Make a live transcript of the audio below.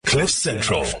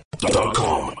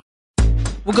CliffCentral.com.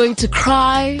 We're going to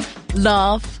cry,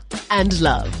 laugh, and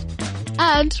love.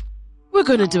 And we're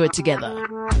going to do it together.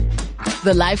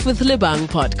 The Life with Lebang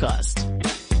podcast.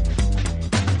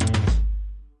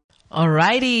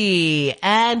 Alrighty,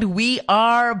 and we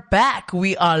are back.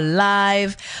 We are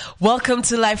live. Welcome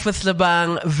to Life with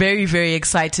Lebang. Very, very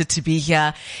excited to be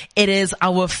here. It is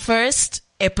our first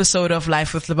episode of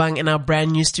Life with Lebang in our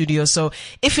brand new studio. So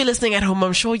if you're listening at home,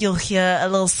 I'm sure you'll hear a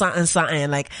little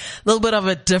something, like a little bit of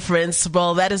a difference.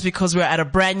 Well, that is because we're at a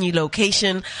brand new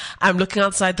location. I'm looking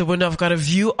outside the window. I've got a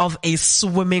view of a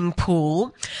swimming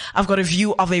pool. I've got a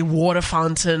view of a water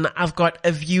fountain. I've got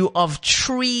a view of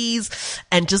trees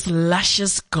and just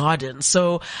luscious gardens.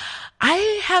 So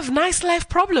I have nice life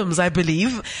problems, I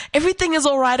believe. Everything is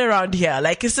all right around here.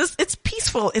 Like, it's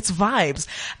peaceful. It's vibes.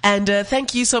 And,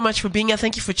 thank you so much for being here.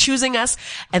 Thank you for choosing us.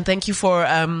 And thank you for,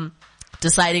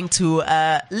 deciding to,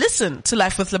 listen to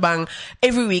Life with Lebang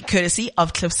every week, courtesy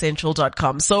of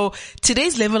CliffCentral.com. So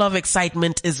today's level of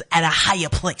excitement is at a higher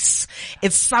place.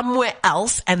 It's somewhere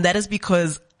else. And that is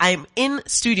because I'm in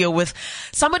studio with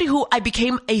somebody who I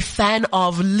became a fan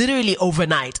of literally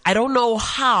overnight. I don't know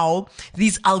how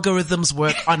these algorithms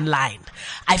work online.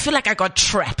 I feel like I got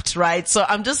trapped, right? So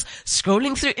I'm just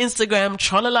scrolling through Instagram,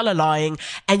 tra-la-la-la-lying,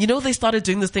 and they started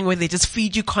doing this thing where they just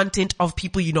feed you content of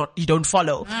people you don't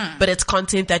follow, but it's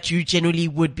content that you generally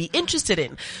would be interested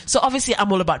in. So obviously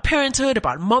I'm all about parenthood,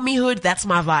 about mommyhood. That's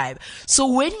my vibe. So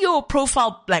when your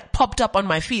profile popped up on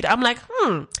my feed, I'm like,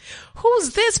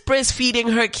 who's this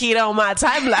breastfeeding her kid on my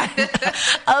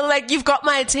timeline? I'm like, you've got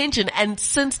my attention. And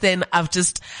since then, I've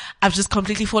just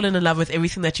completely fallen in love with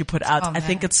everything that you put out. I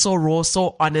think it's so raw,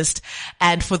 so honest.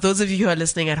 And for those of you who are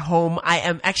listening at home, I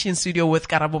am actually in studio with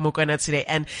Karabo Mokoena today,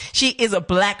 and she is a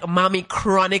Black Mommy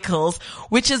Chronicles,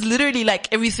 which is literally like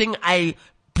everything I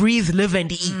breathe, live,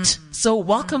 and eat. So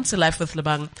welcome to Life with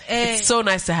Lebang. It's so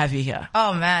nice to have you here.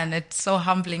 Oh man, it's so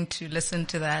humbling to listen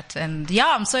to that. And yeah,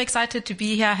 I'm so excited to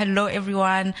be here. Hello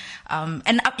everyone.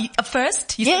 And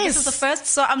first, you said this is the first,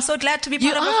 so I'm so glad to be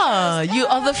part of it. You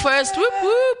are the first. Whoop,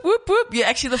 whoop, whoop, whoop. You're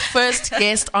actually the first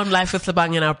guest on Life with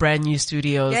Lebang in our brand new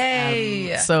studios.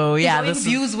 Yay. So yeah, this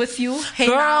views with you. Hey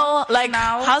girl,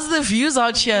 now. How's the views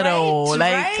out here though?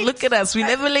 Right. Look at us. We're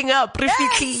leveling up. We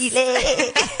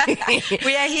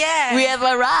are here. We have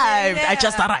arrived. Yeah. I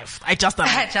just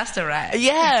arrived.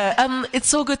 Yeah. It's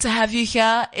so good to have you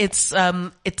here. It's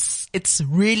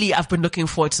really, I've been looking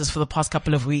forward to this for the past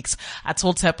couple of weeks. I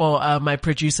told Tepo, my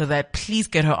producer, that please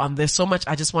get her on. There's so much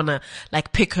I just want to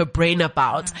pick her brain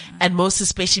about. And most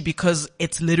especially because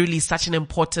it's literally such an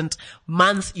important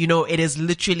month.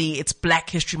 It's Black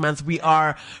History Month. We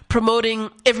are promoting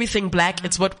everything Black.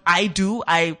 It's what I do.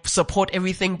 I support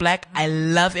everything Black. I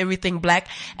love everything Black,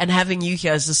 and having you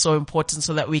here is just so important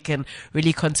so that we can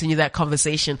really continue that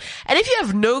conversation. And if you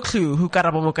have no clue who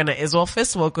Karabo Mokoena is, well,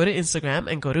 first of all, go to Instagram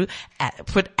and go to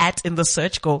put @ in the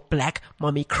search, go Black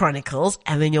Mommy Chronicles,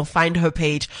 and then you'll find her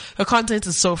page. Her content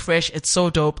is so fresh. It's so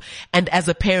dope. And as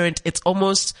a parent, it's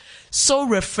almost so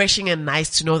refreshing and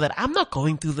nice to know that I'm not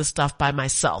going through this stuff by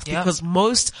myself, because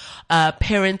most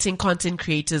parenting content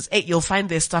creators, you'll find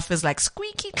their stuff is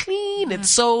squeaky clean. It's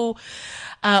so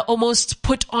almost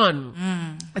put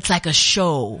on. It's like a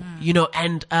show,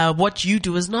 and what you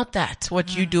do is not that.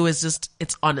 What you do is just,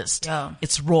 it's honest. Yeah.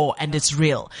 It's raw and it's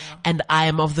real. Yeah. And I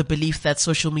am of the belief that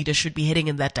social media should be heading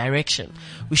in that direction.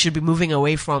 We should be moving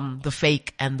away from the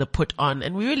fake and the put on,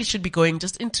 and we really should be going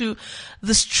just into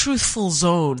this truthful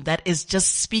zone that is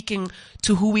just speaking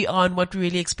to who we are and what we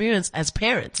really experience as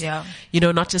parents. Yeah.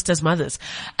 Not just as mothers.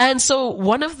 And so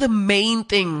one of the main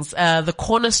things, the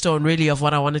cornerstone really of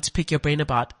what I wanted to pick your brain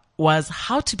about was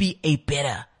how to be a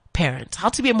better parent, how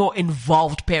to be a more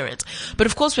involved parent. But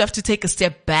of course we have to take a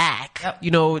step back,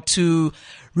 to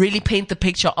really paint the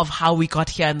picture of how we got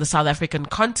here in the South African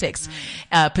context,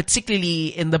 particularly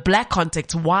in the Black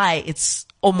context, why it's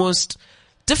almost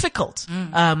difficult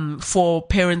for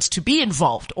parents to be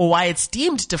involved, or why it's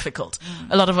deemed difficult.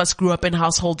 A lot of us grew up in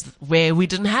households where we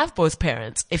didn't have both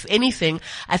parents. If anything,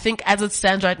 I think as it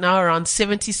stands right now, around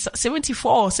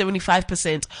 74 or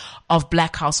 75% of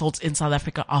Black households in South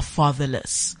Africa are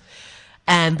fatherless.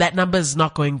 And that number is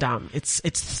not going down. It's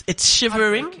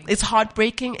shivering. It's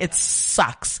heartbreaking. It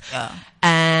sucks. Yeah.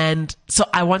 And so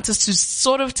I want us to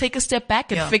sort of take a step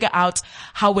back and figure out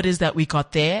how it is that we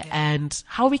got there and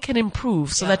how we can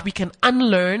improve so that we can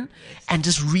unlearn and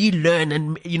just relearn,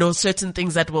 and, certain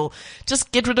things that will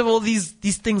just get rid of all these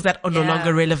things that are no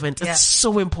longer relevant. It's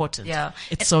so important. Yeah.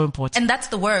 It's so important. And that's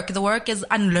the work. The work is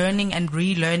unlearning and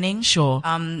relearning. Sure.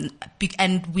 And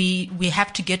we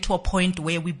have to get to a point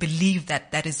where we believe that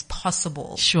that that is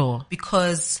possible. Sure.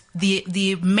 Because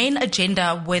the main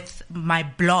agenda with my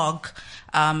blog,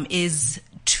 is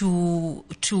to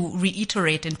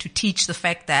reiterate and to teach the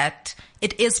fact that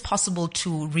it is possible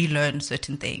to relearn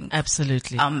certain things.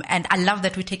 Absolutely. And I love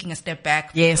that we're taking a step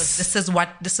back. Yes. This is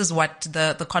what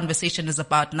the conversation is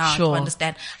about now. Sure. To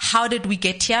understand how did we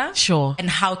get here? Sure. And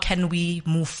how can we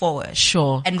move forward?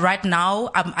 Sure. And right now,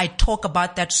 I talk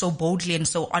about that so boldly and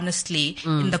so honestly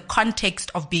in the context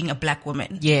of being a black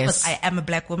woman. Yes. Because I am a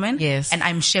black woman. Yes. And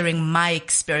I'm sharing my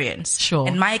experience. Sure.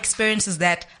 And my experience is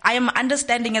that I am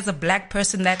understanding as a black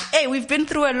person that, hey, we've been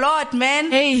through a lot, man.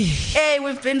 Hey,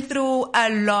 we've been through a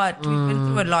lot. We've been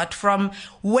through a lot from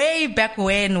way back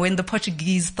when the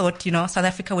Portuguese thought, South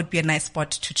Africa would be a nice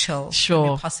spot to chill. Sure.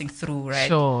 When we're passing through, right?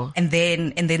 Sure. And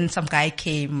then some guy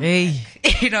came, and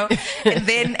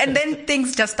then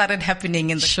things just started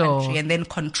happening in the country, and then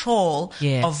control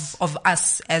of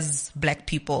us as black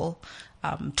people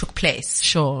took place.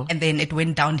 Sure. And then it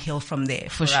went downhill from there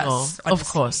for sure. us. Honestly, of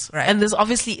course. Right. And there's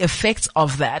obviously effects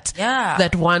of that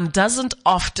that one doesn't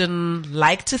often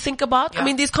like to think about. Yeah. I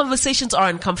mean, these conversations are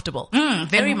uncomfortable.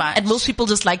 Very much. And most people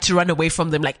just like to run away from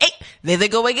them like, hey, there they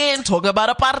go again, talking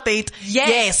about apartheid.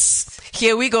 Yes.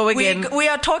 Here we go again. We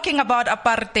are talking about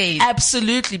apartheid.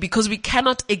 Absolutely, because we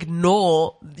cannot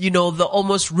ignore, the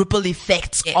almost ripple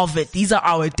effects of it. These are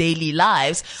our daily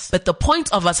lives. But the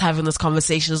point of us having this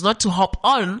conversation is not to hop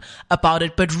on about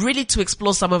it, but really to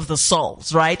explore some of the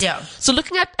solves, right? Yeah. So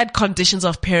looking at conditions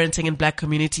of parenting in black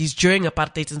communities during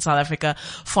apartheid in South Africa,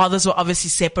 fathers were obviously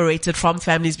separated from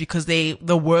families because the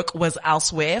work was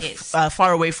elsewhere,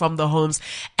 far away from the homes.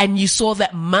 And you saw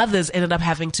that mothers ended up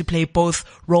having to play both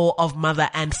role of mother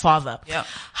and father. Yeah.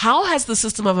 How has the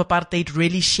system of apartheid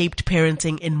really shaped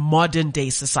parenting in modern day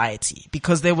society?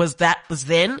 Because there was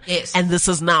then and this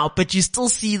is now, but you still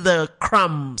see the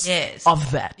crumbs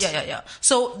of that. Yeah.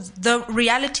 So the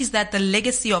reality is that the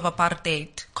legacy of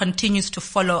apartheid continues to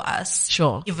follow us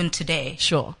even today.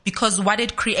 Sure. Because what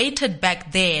it created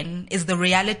back then is the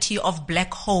reality of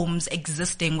black homes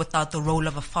existing without the role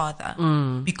of a father.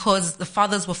 Because the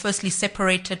fathers were firstly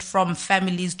separated from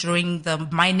families during the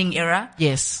mining era.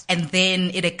 Yes. And then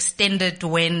it extended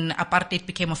when apartheid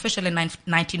became official in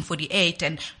 1948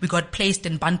 and we got placed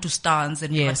in Bantustans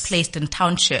and we got placed in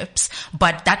townships.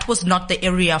 But that was not the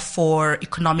area for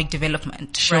economic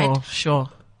development, right? Sure.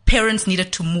 Parents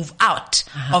needed to move out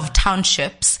of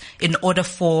townships in order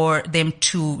for them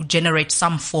to generate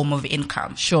some form of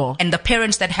income. Sure. And the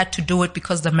parents that had to do it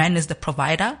because the man is the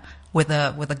provider with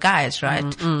the guys,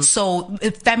 right? So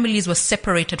families were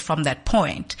separated from that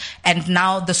point. And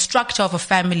now the structure of a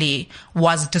family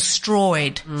was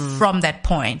destroyed from that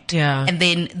point. Yeah. And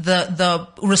then the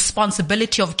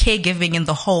responsibility of caregiving in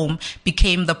the home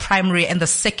became the primary and the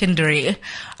secondary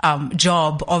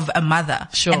job of a mother.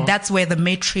 Sure. And that's where the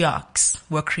matriarchs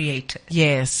were created.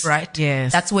 Yes. Right?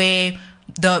 Yes. That's where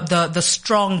the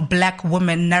strong black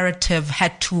woman narrative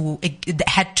had to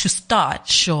start.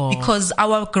 Sure. Because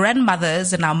our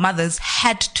grandmothers and our mothers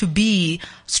had to be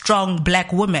strong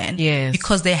black women. Yes.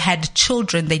 Because they had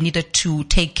children they needed to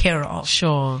take care of.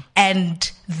 Sure. And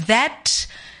that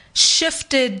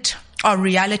shifted our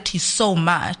reality so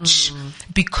much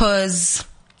because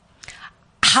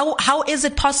how is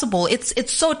it possible?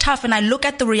 It's so tough. And I look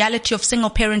at the reality of single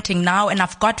parenting now, and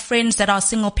I've got friends that are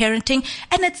single parenting,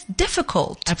 and it's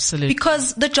difficult. Absolutely.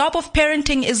 Because the job of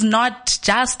parenting is not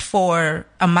just for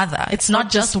a mother. It's not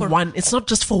just for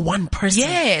one person.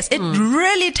 Yes. It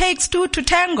really takes two to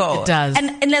tango. It does.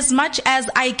 And as much as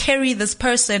I carry this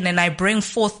person and I bring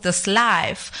forth this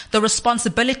life, the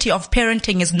responsibility of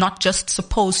parenting is not just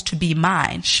supposed to be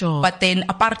mine. Sure. But then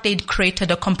apartheid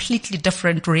created a completely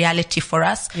different reality for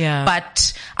us. Yeah.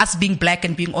 But us being black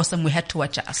and being awesome, we had to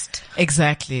adjust.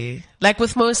 Exactly. Like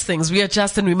with most things, we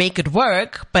adjust and we make it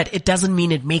work, but it doesn't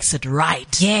mean it makes it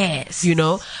right. Yes.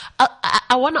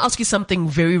 I want to ask you something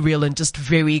very real and just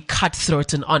very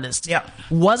cutthroat and honest. Yeah.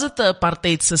 Was it the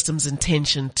apartheid system's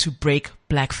intention to break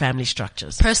black family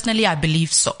structures? Personally, I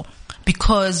believe so.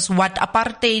 Because what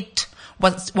apartheid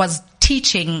was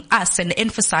teaching us and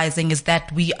emphasizing is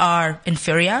that we are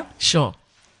inferior. Sure.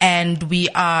 And we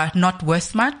are not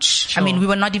worth much. Sure. I mean, we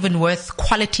were not even worth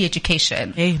quality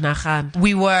education. Hey, Nahan.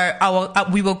 We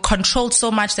were controlled so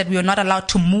much that we were not allowed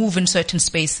to move in certain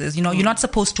spaces. You're not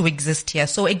supposed to exist here.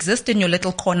 So exist in your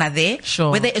little corner there, sure,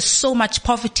 where there is so much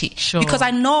poverty. Sure. Because I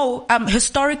know,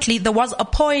 historically there was a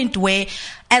point where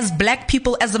as black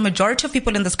people, as the majority of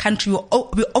people in this country,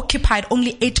 we occupied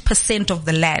only 8% of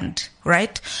the land,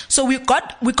 right? So we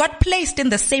got placed in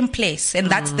the same place, and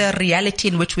that's the reality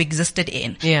in which we existed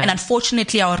in. Yeah. And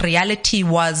unfortunately, our reality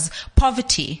was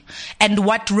poverty. And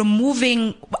what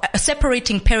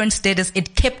separating parents did is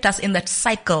it kept us in that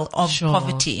cycle of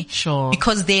poverty. Sure.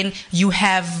 Because then you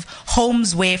have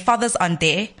homes where fathers aren't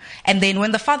there, and then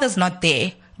when the father's not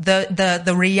there,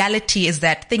 the reality is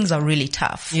that things are really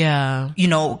tough. Yeah. You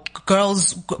know,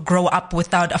 girls grow up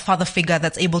without a father figure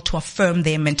that's able to affirm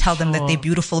them and tell them that they're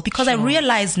beautiful. Because I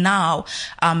realize now,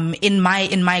 in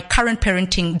my current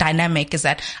parenting dynamic is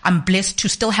that I'm blessed to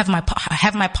still have my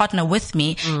partner with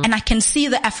me, and I can see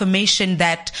the affirmation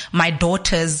that my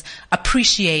daughters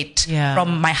appreciate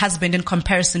from my husband in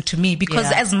comparison to me.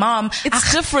 Because as mom,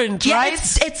 it's different, right?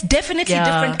 It's definitely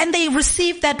different, and they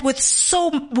receive that with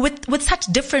such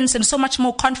difference and so much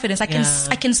more confidence. I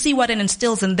can see what it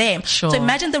instills in them. Sure. So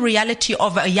imagine the reality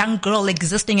of a young girl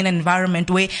existing in an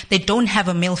environment where they don't have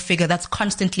a male figure that's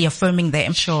constantly affirming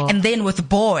them. Sure. And then with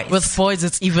boys,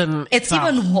 it's even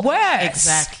worse.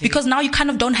 Exactly. Because now you kind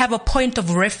of don't have a point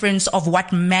of reference of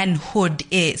what manhood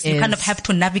is. You kind of have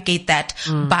to navigate that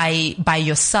by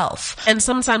yourself. And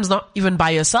sometimes not even by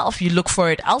yourself. You look for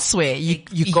it elsewhere.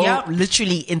 You go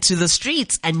literally into the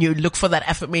streets and you look for that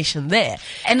affirmation there.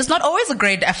 And it's not always a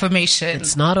great affirmation.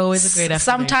 It's not always a great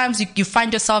affirmation. Sometimes you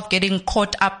find yourself getting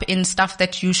caught up in stuff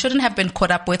that you shouldn't have been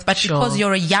caught up with, but because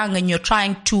you're young and you're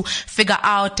trying to figure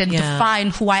out and define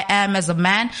who I am as a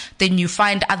man, then you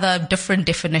find other different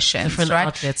definitions, right?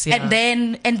 Outlets, and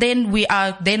then we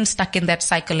are then stuck in that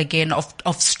cycle again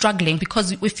of struggling,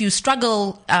 because if you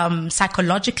struggle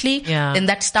psychologically, then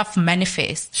that stuff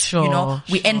manifests. You know,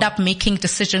 we end up making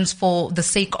decisions for the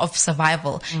sake of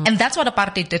survival, and that's what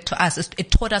apartheid did to us. It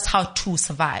taught us how to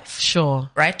survive.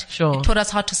 Right? It taught us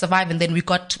how to survive, and then we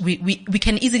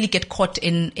can easily get caught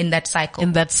in that cycle.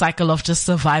 In that cycle of just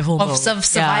survival.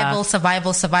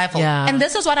 Survival. Yeah. And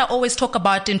this is what I always talk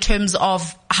about in terms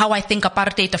of how I think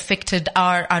apartheid affected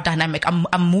our dynamic. I'm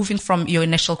moving from your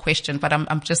initial question, but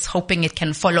I'm just hoping it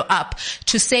can follow up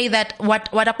to say that what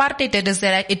apartheid did is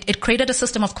that it created a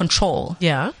system of control.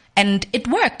 Yeah. And it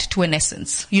worked to an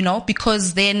essence, you know,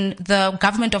 because then the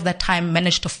government of that time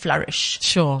managed to flourish.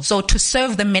 Sure. So to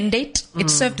serve the mandate, it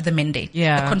served the mandate.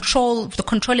 Yeah. The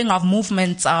controlling of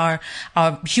movements, our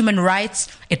human rights,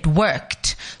 it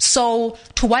worked. So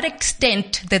to what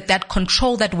extent that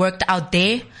control that worked out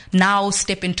there now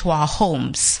step into our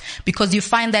homes? Because you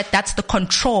find that that's the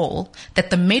control that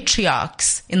the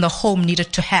matriarchs in the home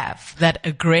needed to have. That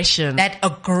aggression. That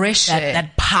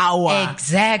That power.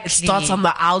 Exactly. It starts on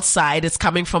the outside. It's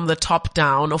coming from the top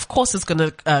down. Of course, it's going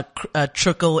to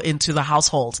trickle into the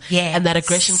households. Yes. And that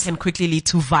aggression can quickly lead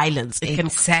to violence. It can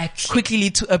quickly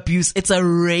lead to abuse. It's a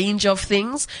range of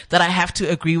things that I have to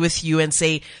agree with you and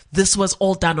say this was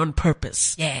all done on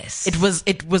purpose. Yes.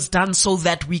 It was done so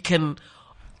that we can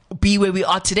be where we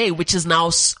are today, which is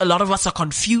now a lot of us are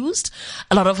confused.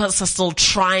 A lot of us are still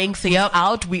trying things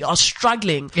out. We are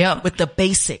struggling with the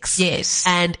basics. Yes.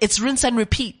 And it's rinse and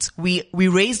repeat. We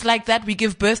raised like that. We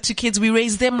give birth to kids. We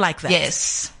raise them like that.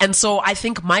 Yes. And so I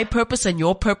think my purpose and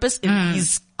your purpose in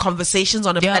these conversations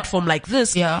on a platform like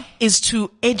this is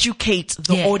to educate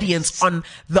the audience on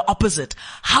the opposite.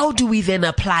 How do we then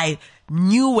apply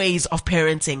new ways of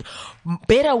parenting,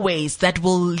 better ways that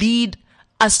will lead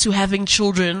us to having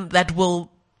children that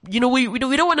will, you know, we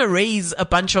don't want to raise a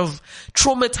bunch of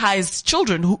traumatized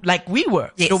children who, like we were.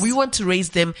 Yes. You know, we want to raise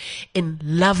them in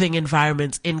loving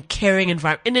environments, in caring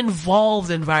environments, in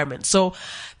involved environments. So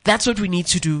that's what we need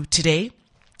to do today.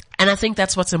 And I think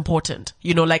that's what's important.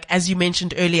 You know, like as you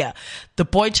mentioned earlier, the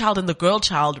boy child and the girl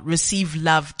child receive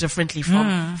love differently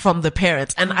from the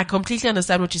parents. And I completely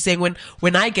understand what you're saying.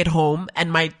 When I get home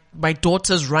and my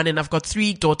daughters run in, I've got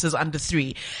 3 daughters under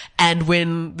 3. And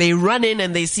when they run in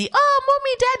and they see, oh,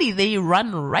 mommy, daddy, they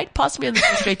run right past me and they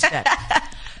go straight to dad.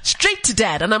 Straight to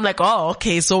dad. And I'm like, oh,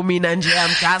 okay. So me, Nanji,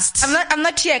 I'm just. I'm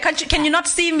not here. Can you not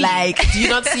see me? Like, do you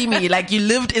not see me? Like, you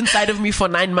lived inside of me for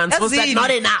 9 months. Was that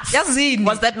not enough?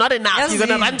 Was that not enough? You're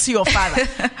going to run to your father.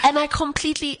 And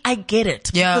I get it.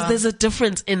 Yeah. Because there's a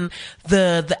difference in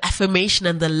the affirmation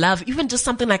and the love. Even just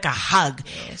something like a hug.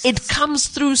 Yes. It comes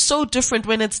through so different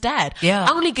when it's dad. Yeah.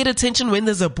 I only get attention when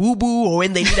there's a boo-boo or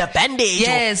when they need a bandage.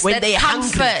 Yes. Or when they're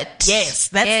comfort. hungry. Yes.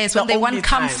 That's when they only want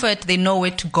comfort, they know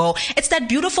where to go. It's that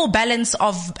beautiful balance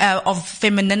of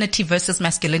femininity versus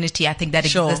masculinity. I think that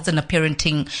exists in a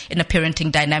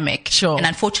parenting dynamic. Sure. And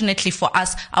unfortunately for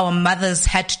us, our mothers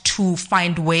had to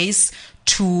find ways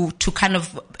to kind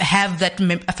of have that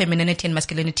femininity and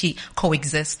masculinity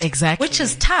coexist. Exactly. Which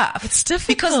is tough. It's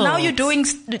difficult. Because now you're doing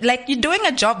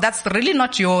a job that's really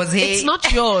not yours. Hey? It's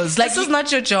not yours. This is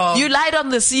not your job. You lied on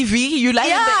the CV, you lied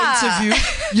in the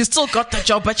interview, you still got the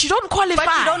job, but you don't qualify.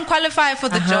 But you don't qualify for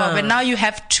the job. And now you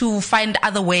have to find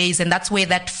other ways. And that's where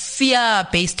that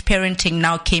fear-based parenting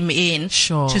now came in.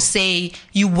 Sure. To say,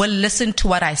 you will listen to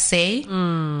what I say.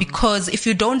 Because if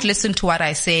you don't listen to what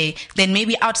I say, then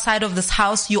maybe outside of this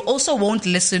house, you also won't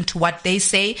listen to what they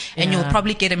say, and you'll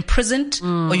probably get imprisoned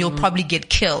or you'll probably get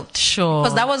killed. Sure.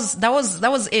 Because that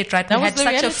was it, right? That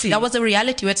was the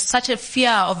reality. We had such a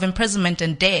fear of imprisonment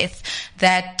and death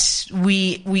that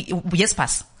we yes,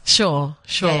 pass. Sure.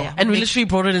 Yeah. And we literally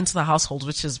brought it into the household,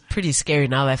 which is pretty scary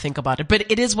now that I think about it.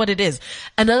 But it is what it is.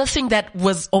 Another thing that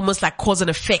was almost like cause and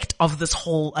effect of this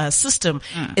whole system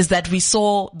is that we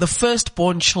saw the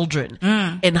firstborn children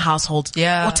in households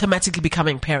automatically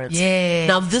becoming parents. Yeah.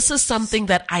 Now this is something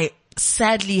that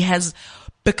sadly has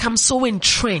become so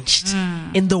entrenched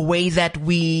in the way that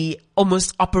we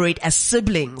almost operate as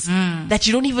siblings that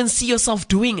you don't even see yourself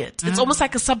doing it. It's almost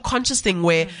like a subconscious thing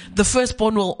where the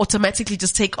firstborn will automatically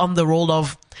just take on the role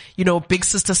of, big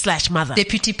sister / mother.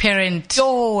 Deputy parent.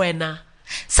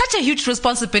 Such a huge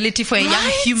responsibility for a young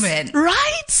human.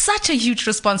 Right? Such a huge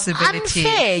responsibility.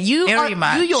 Unfair. You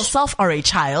yourself are a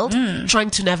child trying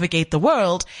to navigate the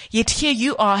world, yet here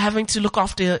you are having to look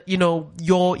after,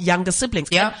 your younger siblings.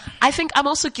 Yeah. And I think I'm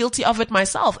also guilty of it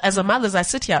myself as a mother as I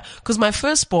sit here, because my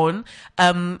firstborn,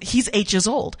 he's 8 years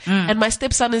old and my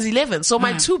stepson is 11. So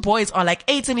my two boys are like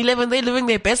 8 and 11. They're living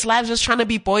their best lives, just trying to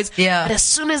be boys. Yeah. But as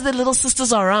soon as the little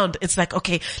sisters are around, it's like,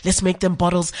 okay, let's make them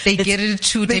bottles. They get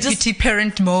into deputy parent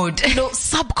mode.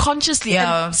 Subconsciously.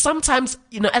 Yeah. And sometimes,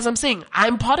 as I'm saying,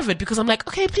 I'm part of it because I'm like,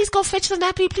 okay, please go fetch the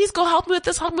nappy. Please go help me with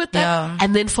this, help me with that. Yeah.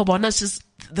 And then for Bona, this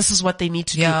is what they need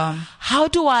to do. Yeah. How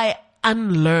do I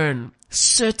unlearn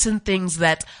certain things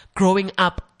that growing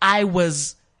up I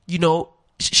was,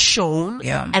 shown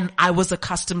and I was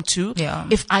accustomed to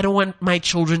if I don't want my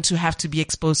children to have to be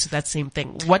exposed to that same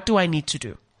thing? What do I need to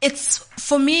do?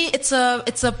 For me, it's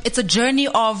a journey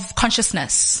of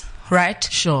consciousness. Right?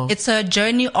 Sure. It's a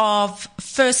journey of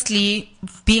firstly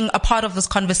being a part of this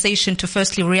conversation to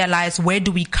firstly realize where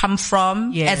do we come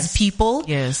from as people.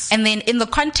 Yes. And then in the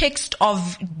context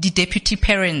of the deputy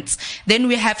parents, then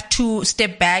we have to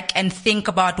step back and think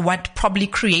about what probably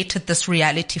created this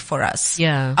reality for us.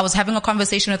 Yeah. I was having a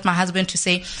conversation with my husband to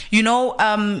say,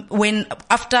 when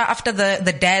after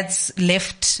the dads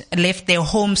left their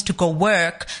homes to go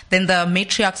work, then the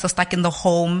matriarchs are stuck in the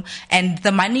home and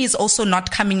the money is also not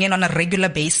coming in on a regular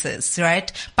basis,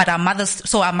 right? But our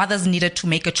mothers needed to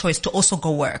make a choice to also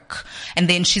go work. And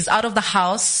then she's out of the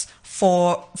house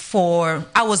for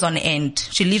hours on end.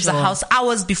 She leaves the house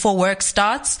hours before work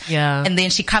starts. Yeah. And then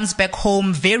she comes back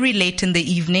home very late in the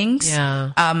evenings.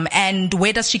 Yeah. And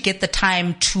where does she get the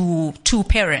time to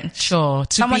parent? Sure.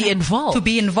 To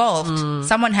be involved.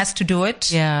 Someone has to do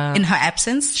it. Yeah. In her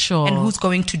absence. Sure. And who's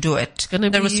going to do it?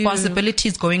 The responsibility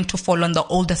is going to fall on the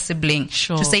older sibling.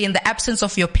 Sure. To say in the absence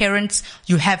of your parents,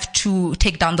 you have to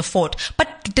take down the fort.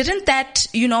 But didn't that,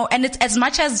 and it's as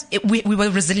much as we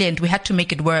were resilient, we had to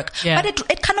make it work. Yeah. But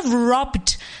it kind of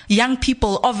robbed young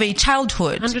people of a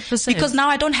childhood. 100%. Because now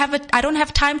I don't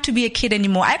have time to be a kid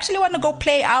anymore. I actually want to go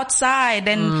play outside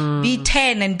and be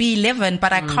 10 and be 11,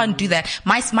 but I can't do that.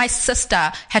 My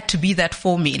sister had to be that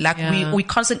for me. Like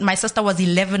my sister was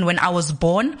 11 when I was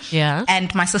born. Yeah.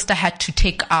 And my sister had to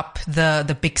take up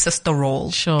the big sister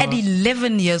role. Sure. At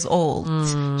 11 years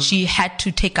old, she had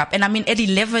to take up. And I mean, at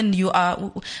 11, you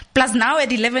are, plus now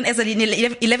at 11 as an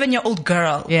 11-year-old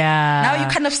girl. Yeah. Now you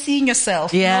kind of seeing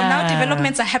yourself. Yeah. Now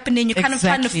developments are happening. You're kind of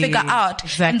trying to figure out.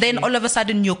 Exactly. And then all of a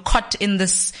sudden you're caught in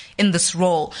this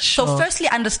role. Sure. So firstly,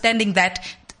 understanding that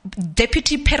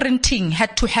deputy parenting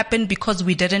had to happen because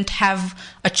we didn't have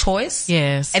a choice.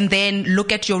 Yes. And then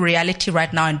look at your reality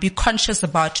right now and be conscious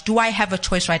about, do I have a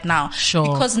choice right now? Sure.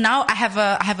 Because now I have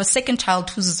a second child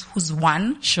who's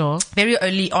one. Sure. Very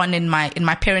early on in my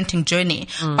parenting journey.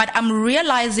 But I'm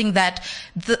realizing that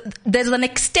there's an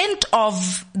extent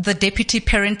of the deputy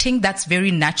parenting that's very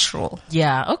natural.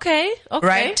 Yeah. Okay.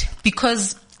 Right?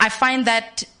 Because I find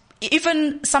that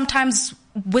even sometimes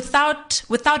without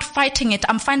fighting it,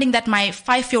 I'm finding that my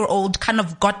 5-year-old kind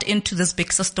of got into this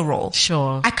big sister role.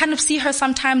 Sure. I kind of see her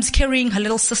sometimes carrying her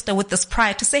little sister with this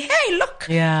pride to say, hey, look,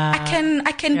 I can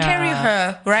carry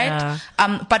her, right?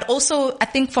 Yeah. But also I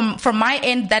think from my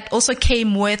end, that also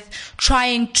came with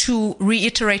trying to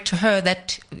reiterate to her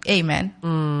that, hey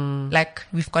man, like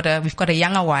we've got a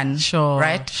younger one. Sure.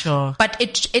 Right? Sure. But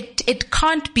it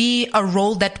can't be a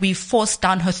role that we force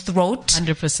down her throat.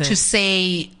 100%. To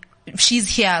say, she's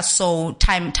here, so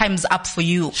time's up for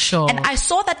you. Sure. And I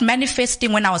saw that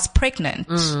manifesting when I was pregnant.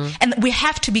 And we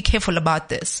have to be careful about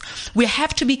this. We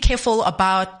have to be careful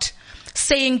about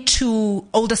saying to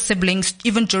older siblings,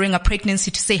 even during a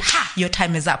pregnancy, to say, ha, your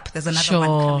time is up. There's another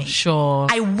one coming. Sure.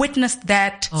 I witnessed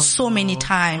that many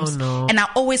times. And I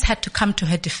always had to come to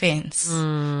her defense.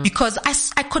 Because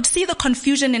I could see the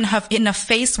confusion in her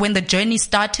face when the journey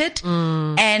started.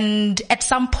 And at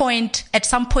some point,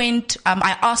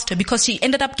 I asked her, because she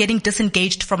ended up getting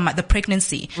disengaged from the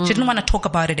pregnancy. She didn't want to talk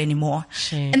about it anymore.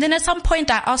 Shame. And then at some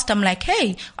point I asked her, I'm like,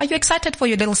 hey, are you excited for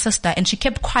your little sister? And she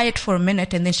kept quiet for a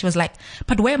minute. And then she was like,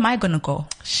 but where am I going to go?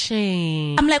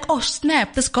 Shame. I'm like, oh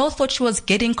snap, this girl thought she was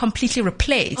getting completely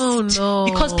replaced. Oh no.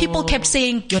 Because people kept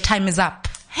saying, your time is up.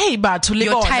 Hey, Batuli,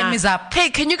 your time is up. Hey,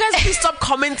 can you guys please stop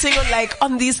commenting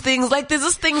on these things? Like, there's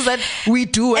just things that we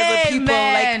do as a people,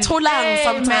 like tolang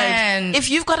sometimes. If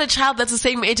you've got a child that's the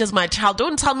same age as my child,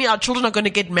 don't tell me our children are going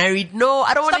to get married. No,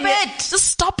 I don't want to hear it. Just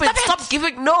stop it. Stop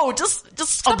giving. No, just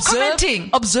stop observe, commenting.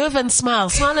 Observe and smile.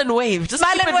 Smile and wave. Just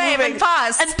smile keep and it wave moving. and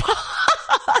pass. And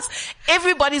pass.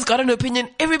 Everybody's got an opinion.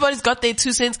 Everybody's got their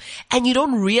 2 cents, and you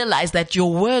don't realize that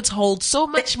your words hold so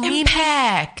much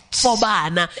impact. For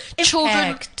bana.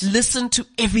 Children listen to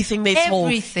everything they're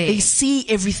told. They see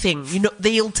everything. You know,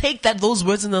 they'll take those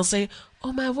words and they'll say,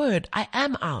 oh my word, I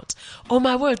am out. Oh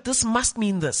my word, this must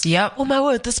mean this. Yep. Oh my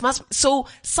word, this must. So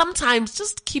sometimes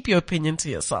just keep your opinion to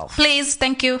yourself. Please.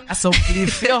 Thank you. So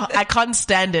please. I can't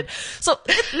stand it. So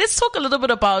let's talk a little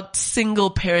bit about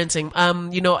single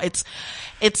parenting. You know, it's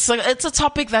a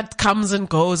topic that comes and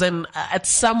goes, and at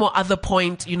some or other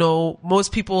point, you know,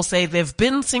 most people say they've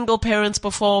been single parents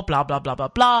before, blah, blah, blah, blah,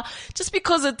 blah, just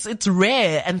because it's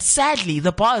rare. And sadly,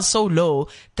 the bar is so low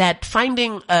that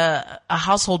finding a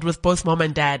household with both mom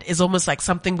and dad is almost like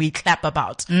something we clap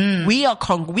about. We are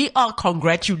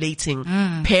congratulating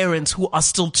parents who are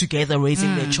still together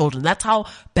raising their children. That's how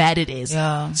bad it is.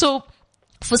 Yeah. So,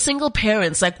 for single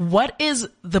parents, like, what is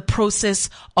the process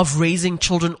of raising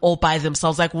children all by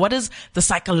themselves? Like, what is the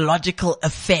psychological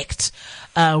effect,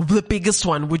 the biggest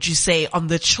one, would you say, on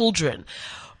the children,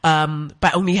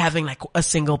 by only having like a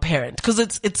single parent? Cause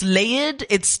it's layered,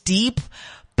 it's deep,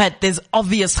 but there's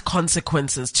obvious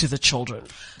consequences to the children.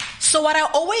 So what I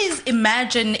always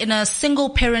imagine in a single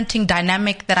parenting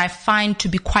dynamic that I find to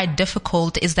be quite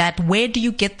difficult is that where do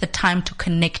you get the time to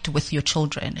connect with your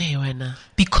children?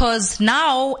 Because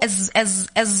now as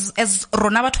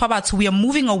Rona batho ba batsho, we are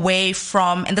moving away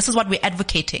from, and this is what we're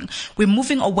advocating, we're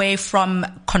moving away from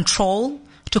control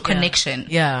to connection.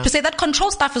 Yeah. To say that control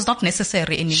stuff is not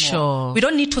necessary anymore. Sure. We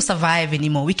don't need to survive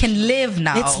anymore. We can live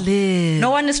now. Let's live.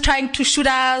 No one is trying to shoot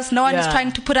us. No one is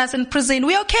trying to put us in prison.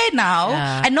 We're okay now.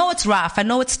 Yeah. I know it's rough. I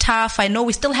know it's tough. I know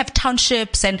we still have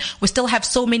townships and we still have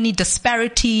so many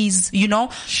disparities, you know.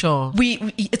 Sure.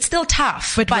 It's still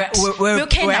tough. But we're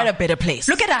okay we're now. at a better place.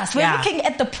 Look at us. We're looking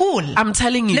at the pool. I'm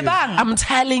telling you. Lebang. I'm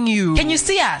telling you. Can you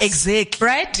see us? Exactly.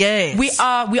 Right? Yes. We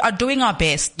are doing our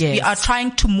best. Yes. We are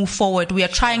trying to move forward. We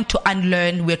are trying to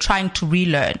unlearn. We're trying to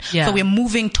relearn. Yeah. So we're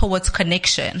moving towards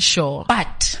connection. Sure.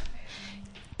 But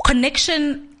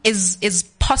connection is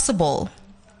possible,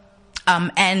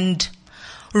 and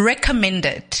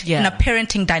recommended in a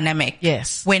parenting dynamic.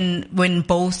 Yes. When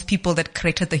both people that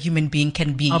created the human being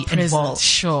can be involved.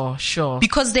 Sure.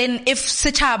 Because then if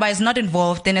Sichaba is not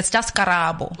involved, then it's just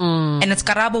Karabo. And it's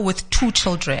Karabo with 2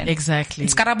 children. Exactly.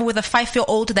 It's Karabo with a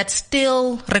 5-year-old that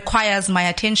still requires my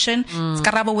attention. It's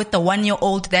Karabo with the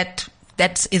 1-year-old that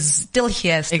is still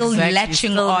here, still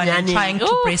latching on and trying to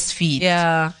breastfeed.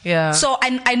 Yeah. So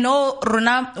I know,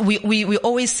 Rona, we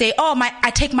always say,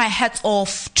 I take my hats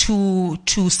off to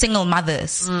single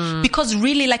mothers. Because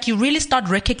really, like, you really start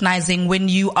recognizing when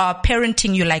you are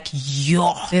parenting, you're like,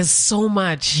 there's so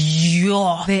much.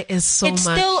 There is so much. It's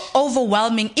still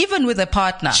overwhelming, even with a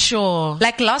partner. Sure.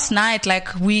 Like last night,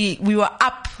 like we were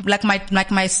up, like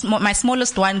my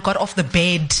smallest one got off the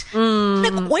bed.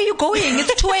 Like, where are you going?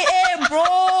 It's 2 a.m.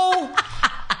 bro.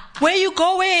 Where are you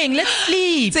going? Let's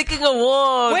sleep. Taking a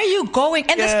walk. Where are you going?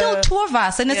 And there's still two of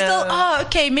us, and it's still, Yeah.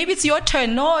 okay, maybe it's your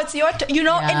turn. No, it's your turn.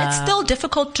 And it's still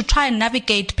difficult to try and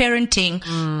navigate parenting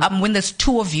when there's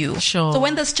two of you. Sure. So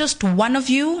when there's just one of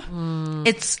you,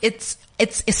 it's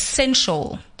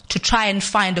essential to try and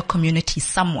find a community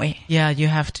somewhere. Yeah, you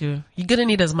have to. You're gonna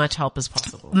need as much help as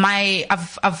possible.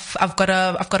 I've got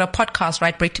a podcast,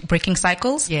 right? Breaking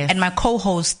Cycles. Yes. And my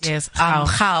co-host,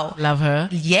 How. Love her.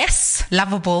 Yes,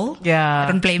 lovable. Yeah.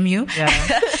 I don't blame you. Yeah.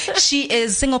 She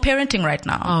is single parenting right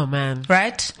now. Oh man.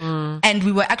 Right? And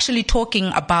we were actually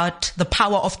talking about the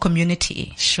power of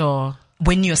community Sure.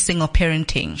 when you're single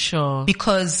parenting. Sure.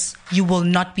 Because you will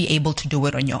not be able to do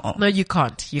it on your own. No, you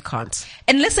can't. You can't.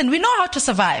 And listen, we know how to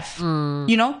survive.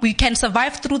 We can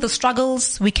survive through the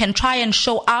struggles. We can try and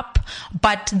show up,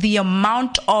 but the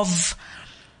amount of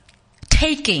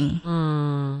taking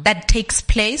that takes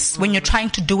place when you're trying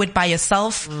to do it by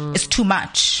yourself is too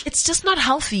much. It's just not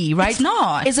healthy, right? It's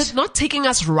not. Is it not taking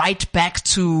us right back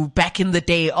to back in the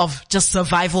day of just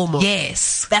survival mode?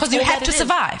 Yes. Because you have to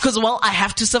survive. Because, I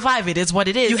have to survive. It is what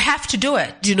it is. You have to do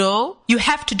it. You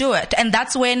have to do it. And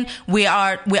that's when we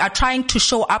are trying to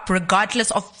show up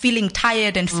regardless of feeling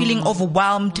tired and feeling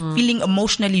overwhelmed, feeling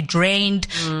emotionally drained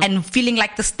and feeling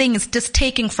like this thing is just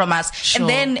taking from us. Sure.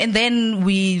 And then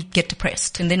we get depressed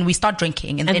and then we start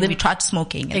drinking and then we try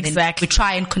smoking and then we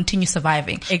try and continue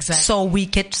surviving. Exactly. So we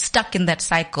get stuck in that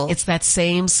cycle. It's that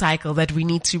same cycle that we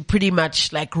need to pretty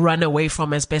much like run away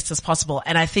from as best as possible.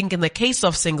 And I think in the case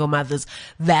of single mothers,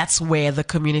 that's where the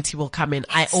community will come in.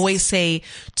 I always say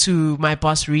to my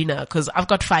boss, Rena, because I've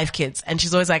got 5 kids and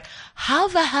she's always like, how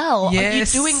the hell are you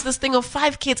doing this thing of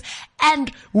 5 kids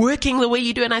and working the way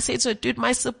you do? And I say to her, dude,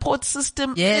 my support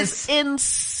system is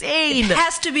insane. It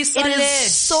has to be solid. It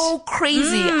is so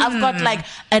crazy. I've got like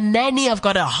a nanny. I've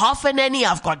got a half a nanny.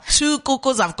 I've got 2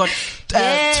 cuckoos. I've got 2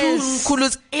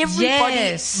 nkulus.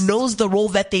 Everybody knows the role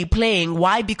that they're playing.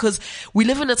 Why? Because we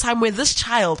live in a time where this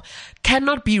child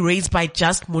cannot be raised by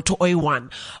just Moto'oi one.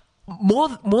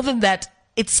 More than that,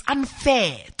 it's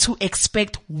unfair to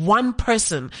expect one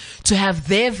person to have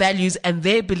their values and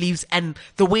their beliefs and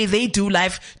the way they do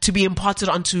life to be imparted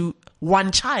onto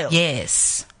one child.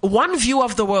 Yes. One view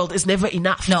of the world is never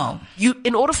enough. No.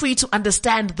 In order for you to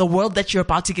understand the world that you're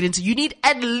about to get into, you need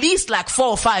at least like 4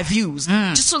 or 5 views,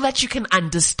 just so that you can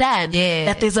understand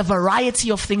that there's a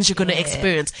variety of things you're going to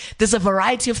experience. There's a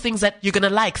variety of things that you're going to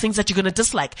like, things that you're going to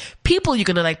dislike, people you're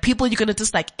going to like, people you're going to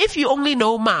dislike. If you only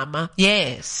know mama.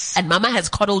 Yes. And mama has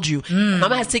coddled you.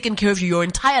 Mama has taken care of you your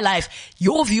entire life.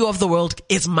 Your view of the world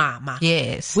is mama.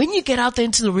 Yes. When you get out there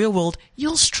into the real world,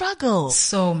 you'll struggle.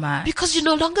 So much. Because you're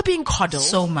no longer being coddled.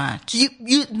 So much.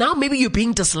 You now maybe you're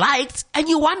being disliked and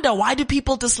you wonder why do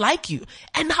people dislike you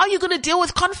and how you're going to deal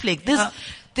with conflict.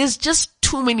 There's just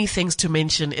too many things to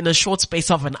mention in a short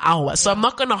space of an hour. So I'm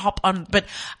not going to hop on, but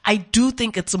I do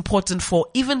think it's important for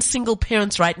even single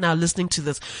parents right now listening to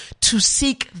this to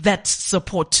seek that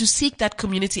support, to seek that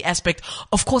community aspect,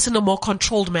 of course, in a more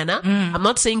controlled manner. I'm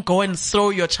not saying go and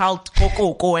throw your child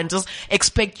go and just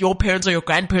expect your parents or your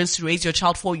grandparents to raise your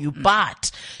child for you,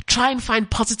 but try and find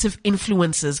positive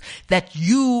influences that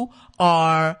you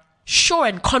are sure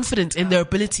and confident in their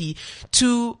ability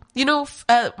to,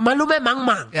 malume mang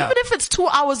mang, even if it's 2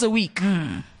 hours a week.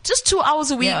 Just 2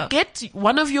 hours a week, get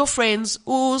one of your friends,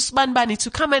 Usbanbani, to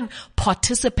come and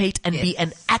participate and be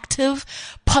an active,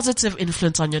 positive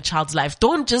influence on your child's life.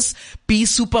 Don't just be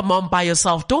super mom by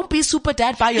yourself. Don't be super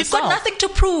dad by yourself. You've got nothing to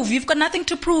prove. You've got nothing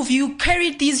to prove. You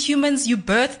carried these humans, you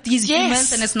birthed these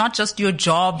humans, and it's not just your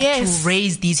job to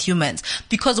raise these humans.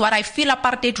 Because what I feel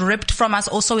apartheid ripped from us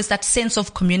also is that sense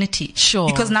of community. Sure.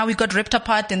 Because now we got ripped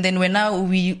apart, and then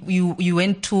you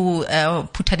went to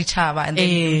Putarichava, and then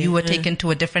you were taken to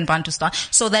a different Bantustan.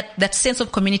 So that sense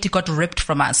of community got ripped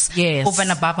from us. Yes. Over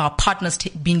and above our partners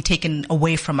being taken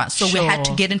away from us. So we had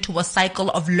to get into a cycle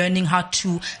of learning how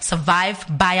to survive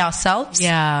by ourselves.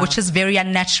 Which is very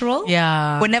unnatural.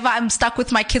 Whenever I'm stuck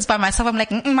with my kids by myself, I'm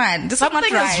like, man,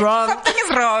 something is wrong. Something is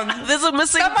wrong. There's a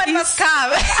missing Someone piece. must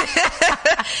come.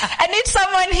 I need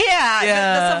someone here.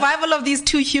 The survival of these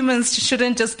 2 humans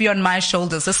shouldn't just be on my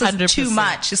shoulders. This is 100%. too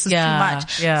much. This is too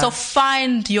much. So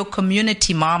find your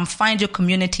community, mom. Find your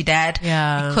community, dad.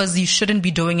 Because you shouldn't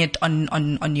be doing it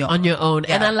on your own.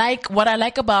 And what I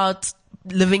like about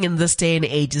living in this day and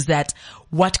age is that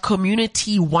what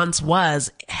community once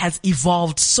was has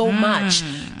evolved so much.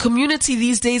 Community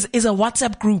these days is a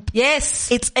WhatsApp group.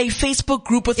 Yes. It's a Facebook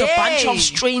group with a bunch of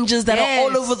strangers that are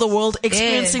all over the world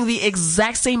experiencing the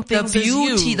exact same things as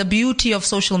you. The beauty of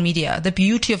social media. The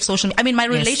beauty of social media. I mean, my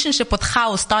relationship with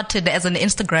Khao started as an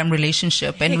Instagram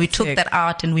relationship, and we took that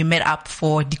out and we met up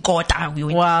for Dikota. We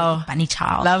went to Bunny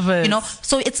Chow. Love it. You know,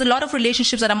 so it's a lot of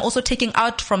relationships that I'm also taking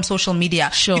out from social media.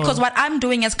 Sure. Because what I'm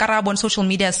doing as Karabo on social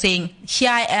media is saying, here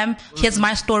I am, here's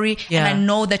my story, and I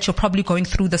know that you're probably going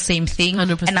through the same thing.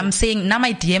 100%. And I'm saying now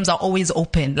my DMs are always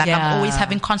open. Like I'm always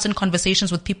having constant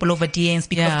conversations with people over DMs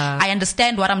because I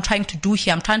understand what I'm trying to do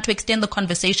here. I'm trying to extend the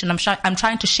conversation. I'm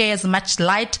trying to share as much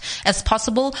light as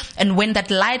possible. And when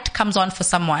that light comes on for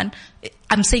someone,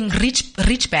 I'm saying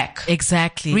reach back.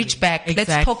 Exactly. Reach back.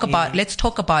 Exactly. Let's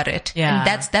talk about it. Yeah.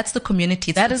 And that's the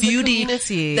community. That is beauty. The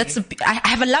community. I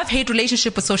have a love-hate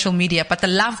relationship with social media, but the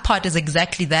love part is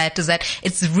exactly that, is that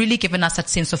it's really given us that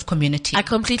sense of community. I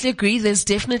completely agree. There's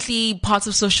definitely parts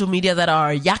of social media that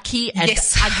are yucky and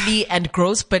ugly and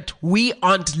gross, but we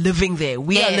aren't living there.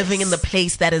 We are living in the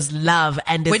place that is love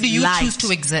and is where do you light. choose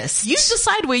to exist? You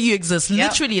decide where you exist.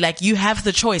 Literally, like you have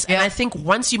the choice. And I think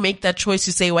once you make that choice,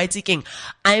 you say, Whitey King,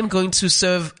 I am going to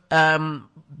serve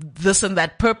this and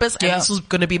that purpose, and this is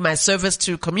going to be my service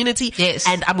to community,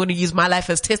 and I'm going to use my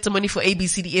life as testimony for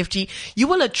ABCDFG. You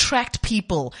will attract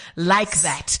people like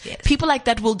that. People like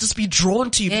that will just be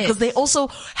drawn to you because they also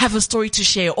have a story to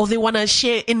share, or they want to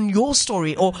share in your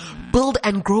story or build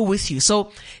and grow with you.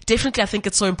 So definitely I think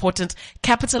it's so important.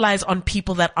 Capitalize on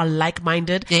people that are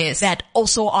like-minded, that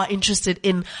also are interested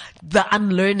in the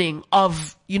unlearning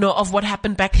of, you know, of what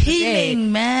happened back in the day.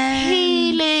 Healing, man.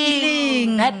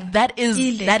 Healing.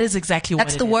 That is exactly what it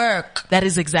is. That's the work. That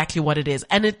is exactly what it is.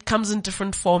 And it comes in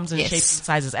different forms and shapes and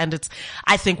sizes. And it's,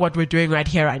 I think, what we're doing right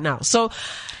here, right now. So,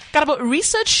 Karabo,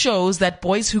 research shows that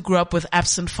boys who grew up with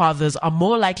absent fathers are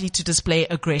more likely to display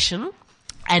aggression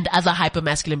and other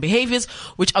hypermasculine behaviors,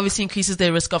 which obviously increases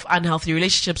their risk of unhealthy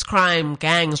relationships, crime,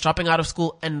 gangs, dropping out of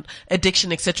school, and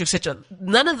addiction, etc., etc.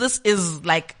 None of this is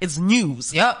like, it's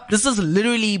news. Yep. This has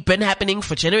literally been happening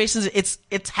for generations.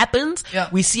 It's happened.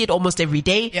 Yep. We see it almost every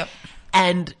day. Yep.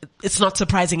 And it's not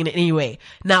surprising in any way.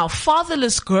 Now,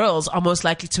 fatherless girls are most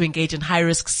likely to engage in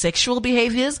high-risk sexual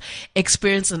behaviors,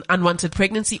 experience an unwanted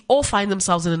pregnancy, or find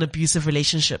themselves in an abusive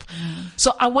relationship.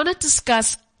 So I want to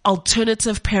discuss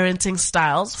alternative parenting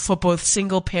styles for both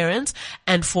single parents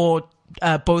and for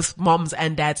both moms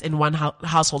and dads in one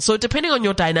household. So depending on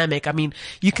your dynamic, I mean,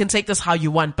 you can take this how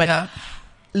you want, but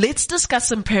let's discuss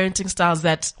some parenting styles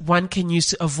that one can use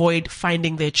to avoid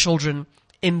finding their children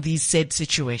in these said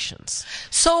situations.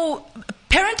 So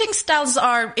parenting styles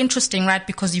are interesting, right?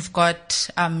 Because you've got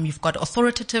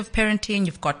authoritative parenting,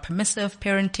 you've got permissive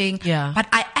parenting. Yeah. But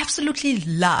I absolutely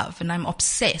love and I'm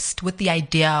obsessed with the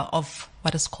idea of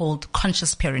what is called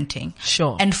conscious parenting.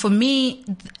 Sure. And for me,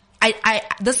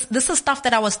 this is stuff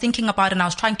that I was thinking about and I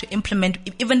was trying to implement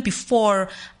even before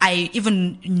I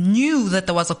even knew that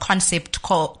there was a concept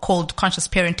called conscious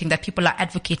parenting that people are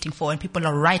advocating for and people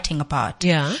are writing about.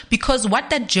 Yeah. Because what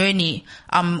that journey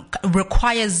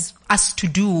requires us to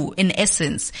do, in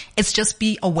essence, is just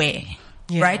be aware,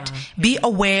 right? Be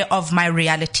aware of my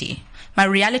reality. My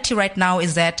reality right now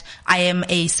is that I am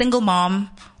a single mom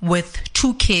with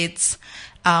 2 kids.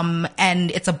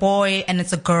 And it's a boy and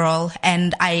it's a girl,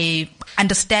 and I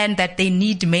understand that they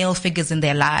need male figures in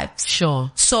their lives.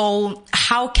 Sure. So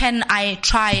how can I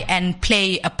try and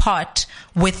play a part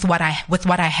with what I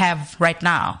have right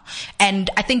now? And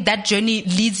I think that journey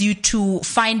leads you to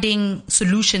finding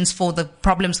solutions for the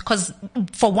problems. Because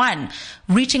for one,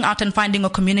 reaching out and finding a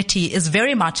community is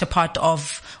very much a part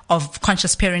of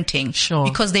conscious parenting. Sure.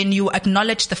 Because then you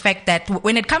acknowledge the fact that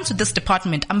when it comes to this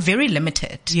department, I'm very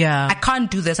limited. Yeah. I can't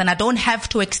do this, and I don't have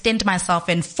to extend myself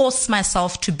and force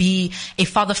myself to be a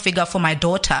father figure for my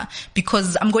daughter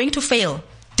because I'm going to fail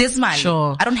dismally.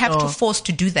 Sure. I don't have to force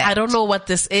to do that. I don't know what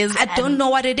this is. I don't know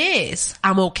what it is.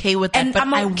 I'm okay with that, and but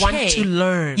I want to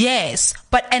learn. Yes.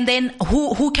 But, and then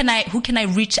who can I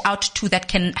reach out to that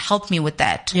can help me with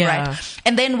that? Yeah. Right.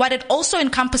 And then what it also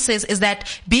encompasses is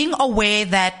that being aware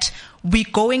that we're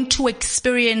going to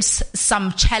experience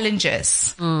some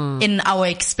challenges in our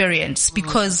experience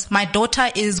because my daughter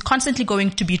is constantly going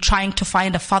to be trying to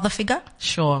find a father figure.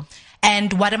 Sure.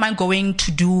 And what am I going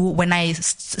to do when I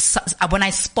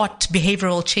spot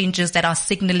behavioral changes that are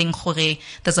signaling hore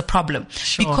there's a problem?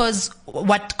 Sure. Because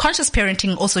what conscious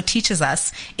parenting also teaches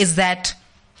us is that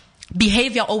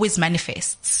behavior always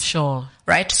manifests. Sure.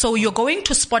 Right? So you're going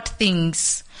to spot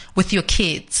things with your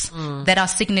kids that are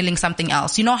signaling something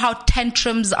else. You know how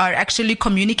tantrums are actually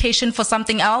communication for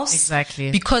something else? Exactly.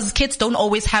 Because kids don't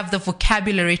always have the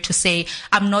vocabulary to say,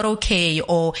 I'm not okay,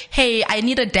 or, hey, I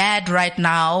need a dad right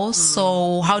now.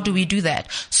 So how do we do that?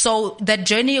 So that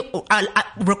journey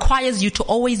requires you to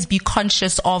always be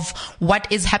conscious of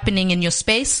what is happening in your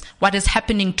space, what is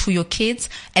happening to your kids,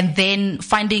 and then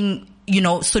finding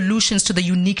solutions to the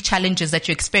unique challenges that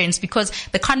you experience, because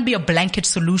there can't be a blanket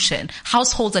solution.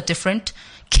 Households are different.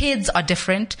 Kids are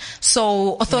different.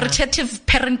 So authoritative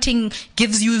parenting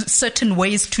gives you certain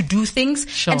ways to do things.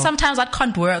 Sure. And sometimes that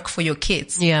can't work for your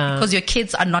kids. Yeah. Because your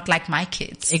kids are not like my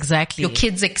kids. Exactly. Your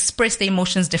kids express their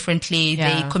emotions differently.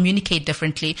 Yeah. They communicate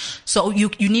differently. So you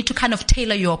need to kind of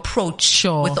tailor your approach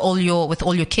Sure. with all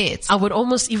your kids. I would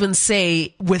almost even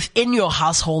say within your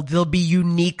household, there'll be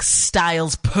unique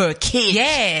styles per kid.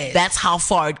 Yes. That's how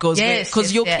far it goes. Yes,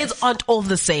 Because yes, your yes. kids aren't all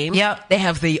the same. Yep. They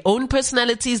have their own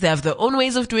personalities. They have their own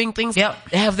ways of doing things. Yep.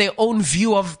 They have their own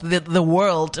view of the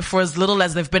world for as little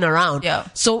as they've been around. Yeah.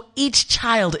 So each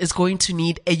child is going to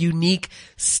need a unique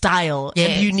style Yes.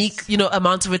 and unique,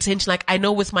 amount of attention. Like I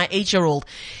know with my 8-year-old,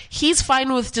 he's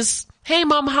fine with just, hey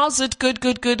mom, how's it?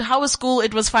 Good. How was school?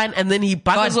 It was fine. And then he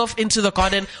buggers off into the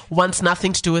garden, wants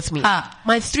nothing to do with me.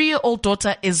 My 3-year-old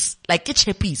daughter is like a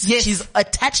chippies. Yes. She's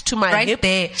attached to my Right hip.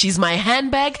 there. She's my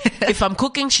handbag. If I'm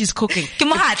cooking, she's cooking.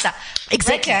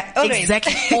 Exactly. Right there. Always.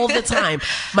 Exactly. All the time.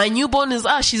 My newborn is,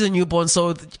 she's a newborn.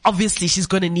 So obviously she's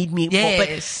going to need me more.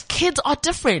 Yes. But kids are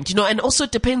different, and also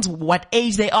it depends what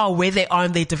age they are, where they are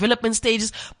in their development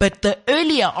stages. But the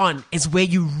earlier on is where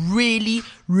you really,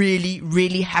 really,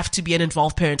 really have to be an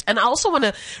involved parent. And I also want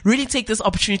to really take this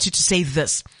opportunity to say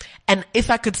this. And if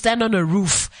I could stand on a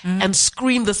roof and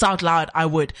scream this out loud, I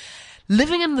would.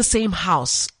 Living in the same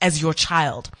house as your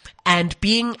child and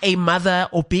being a mother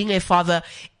or being a father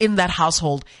in that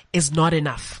household is not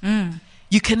enough.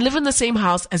 You can live in the same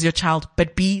house as your child,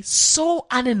 but be so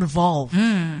uninvolved.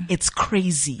 It's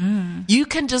crazy. You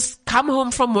can just come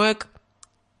home from work,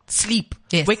 sleep,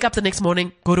 Yes. wake up the next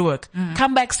morning, go to work,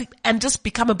 come back, sleep, and just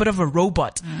become a bit of a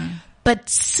robot. But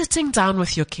sitting down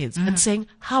with your kids and saying,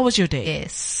 how was your day?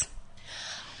 Yes.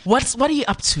 What are you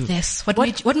up to? Yes.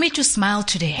 What made you smile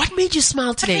today? What made you smile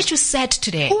What today? made you sad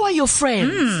today? Who are your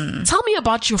friends? Tell me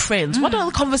about your friends. What are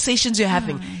the conversations you're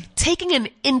having? Taking an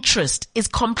interest is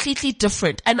completely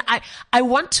different. And I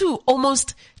want to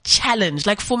almost challenge,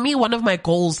 like for me, one of my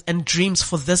goals and dreams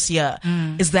for this year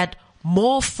is that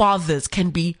more fathers can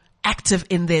be active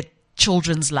in their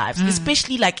children's lives,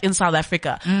 especially like in South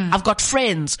Africa. I've got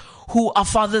friends who are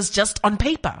fathers just on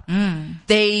paper.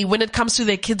 When it comes to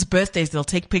their kids' birthdays, they'll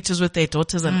take pictures with their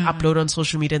daughters and upload on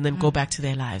social media and then go back to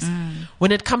their lives.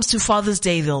 When it comes to Father's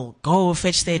Day, they'll go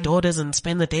fetch their daughters and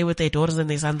spend the day with their daughters and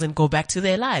their sons and go back to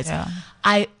their lives. Yeah.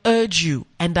 I urge you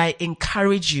and I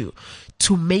encourage you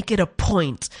to make it a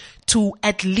point to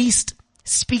at least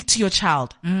speak to your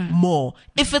child more.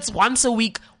 If it's once a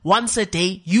week, once a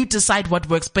day, you decide what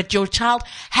works, but your child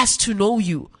has to know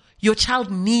you. Your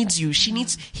child needs you.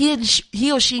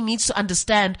 He or she needs to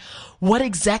understand what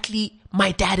exactly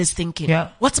my dad is thinking. Yeah.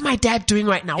 What's my dad doing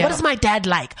right now? Yeah. What is my dad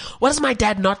like? What is my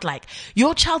dad not like?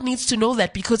 Your child needs to know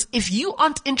that, because if you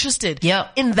aren't interested Yeah.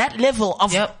 in that level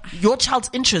of Yeah. your child's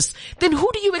interest, then who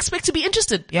do you expect to be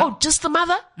interested? Yeah. Oh, just the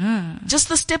mother? Just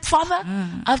the stepfather?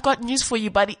 I've got news for you,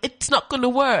 buddy. It's not going to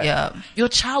work. Yeah. Your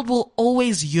child will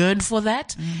always yearn for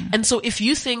that. And so if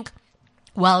you think,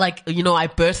 well, I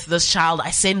birthed this child,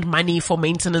 I send money for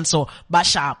maintenance or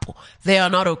bashapo, they are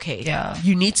not okay. Yeah.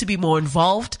 You need to be more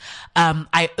involved.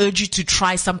 I urge you to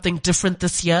try something different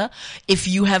this year. If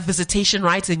you have visitation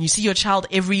rights and you see your child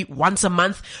once a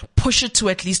month, push it to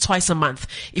at least twice a month.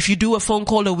 If you do a phone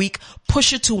call a week,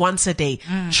 push it to once a day.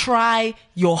 Try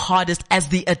your hardest as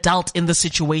the adult in the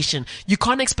situation. You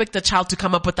can't expect the child to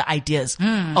come up with the ideas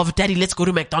of, daddy, let's go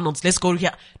to McDonald's, let's go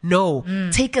here. No,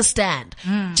 take a stand.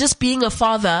 Just being a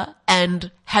father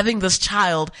and having this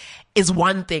child is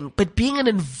one thing, but being an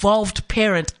involved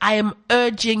parent, I am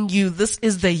urging you, this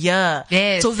is the year.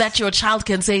 Yes. So that your child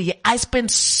can say, yeah, I spend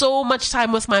so much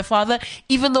time with my father,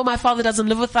 even though my father doesn't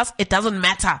live with us, it doesn't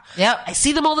matter. Yep. I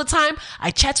see them all the time.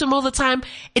 I chat to them all the time.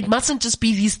 It mustn't just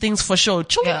be these things for show.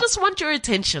 Children Yeah. just want your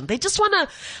attention. They just want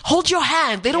to hold your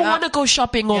hand. They don't Yep. want to go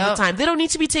shopping all the Yep. time. They don't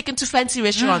need to be taken to fancy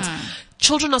restaurants.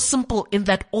 Children are simple in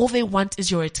that all they want is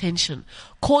your attention.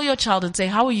 Call your child and say,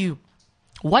 how are you?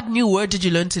 What new word did you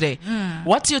learn today?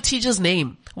 What's your teacher's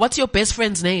name? What's your best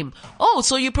friend's name? Oh,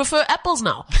 so you prefer apples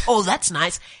now? Oh, that's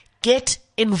nice. Get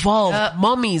involved.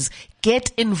 Mommies,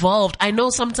 get involved. I know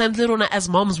sometimes, Lorona, as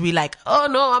moms, we like, oh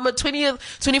no, I'm a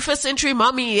 21st century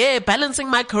mommy, yeah, balancing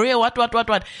my career,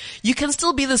 what. You can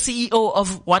still be the CEO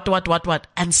of what,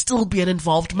 and still be an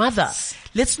involved mother.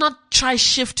 Let's not try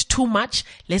shift too much.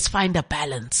 Let's find a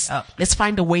balance. Let's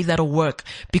find a way that'll work,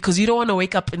 because you don't want to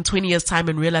wake up in 20 years time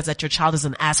and realize that your child is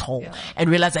an asshole and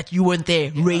realize that you weren't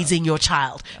there raising your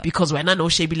child because when I know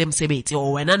Shebile Msebeti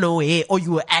or when I know, or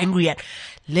you were angry at,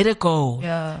 let it go.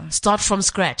 Start from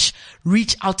scratch.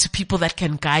 Reach out to people that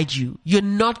can guide you. You're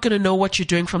not going to know what you're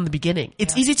doing from the beginning.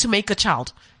 It's easy to make a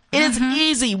child. It is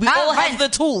easy. We all have the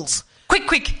tools.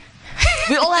 Quick.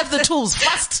 We all have the tools.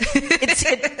 Fast. 2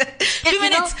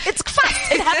 minutes. It's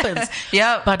fast. It happens.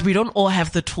 But we don't all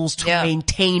have the tools to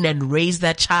maintain and raise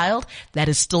that child. That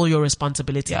is still your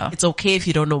responsibility. It's okay if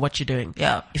you don't know what you're doing.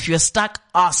 If you're stuck,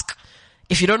 ask.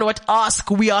 If you don't know what to ask,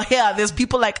 we are here. There's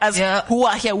people like us who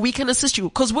are here. We can assist you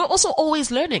because we're also always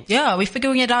learning. We're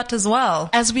figuring it out as well.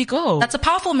 As we go. That's a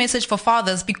powerful message for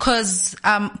fathers because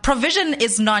provision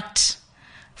is not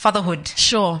fatherhood.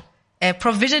 Sure.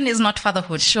 Provision is not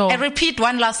fatherhood. Sure. I repeat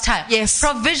one last time. Yes.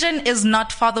 Provision is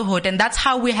not fatherhood. And that's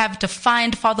how we have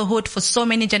defined fatherhood for so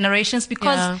many generations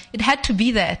because it had to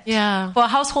be that. For a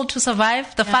household to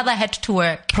survive, the father had to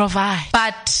work. Provide.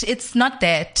 But it's not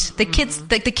that. The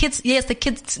kids, yes, the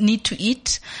kids need to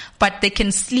eat, but they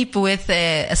can sleep with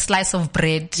a slice of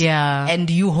bread. And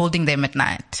you holding them at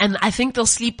night. And I think they'll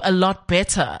sleep a lot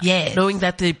better. Knowing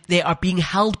that they are being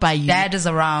held by you. Dad is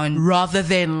around. Rather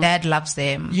than. Dad loves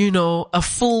them. You know, a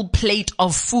full plate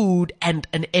of food and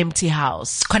an empty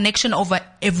house. Connection over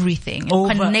everything.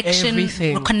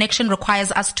 Connection requires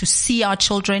us to see our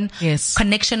children.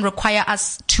 Connection requires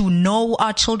us to know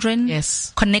our children.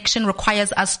 Connection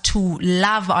requires us to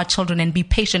love our children and be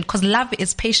patient because love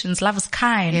is patience. Love is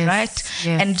kind, right?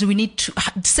 And we need to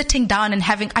sitting down and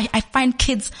having, I find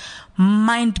kids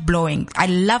mind blowing. I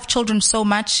love children so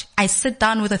much. I sit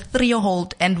down with a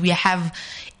 3-year-old and we have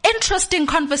interesting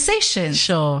conversations.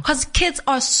 Because kids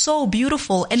are so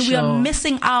beautiful and we are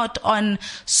missing out on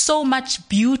so much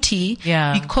beauty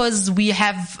because we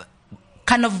have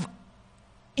kind of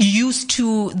used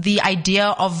to the idea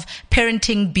of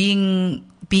parenting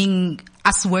being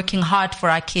us working hard for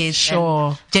our kids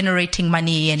and generating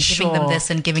money and giving them this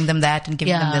and giving them that and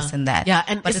giving them this and that.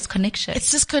 But it's connection.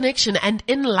 It's just connection. And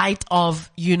in light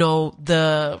of, you know,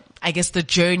 the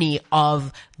journey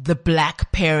of the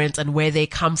Black parents and where they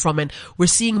come from. And we're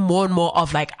seeing more and more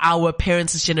of like our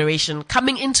parents' generation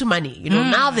coming into money. You know,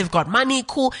 now they've got money,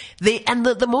 cool.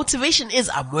 The motivation is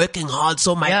I'm working hard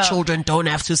so my children don't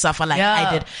have to suffer like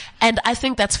I did. And I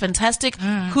think that's fantastic.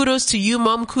 Kudos to you,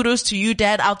 mom. Kudos to you,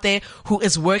 dad out there who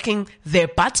is working their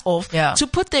butts off to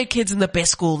put their kids in the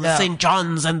best school, the St.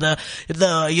 John's and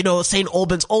the, you know, St.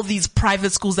 Albans, all these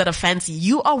private schools that are fancy.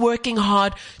 You are working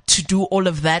hard to do all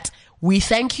of that. We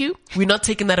thank you. We're not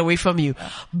taking that away from you.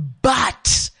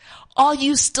 But are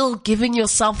you still giving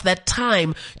yourself that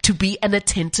time to be an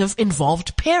attentive,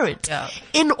 involved parent?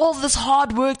 In all this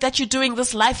hard work that you're doing,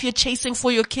 this life you're chasing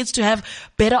for your kids to have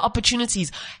better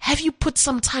opportunities, have you put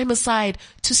some time aside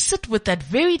to sit with that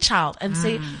very child and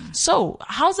say, so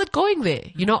how's it going there?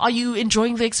 You know, are you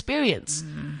enjoying the experience?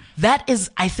 That is,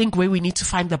 I think, where we need to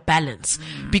find the balance.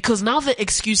 Because now the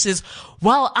excuse is,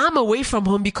 well, I'm away from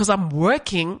home because I'm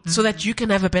working so that you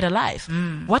can have a better life.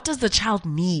 What does the child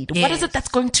need? What is it that's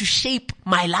going to shape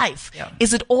my life?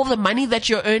 Is it all the money that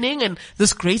you're earning and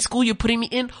this great school you're putting me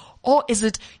in? Or is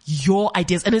it your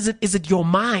ideas? And is it your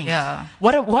mind?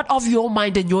 What of your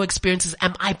mind and your experiences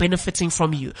am I benefiting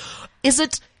from you? Is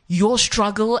it your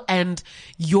struggle and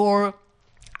your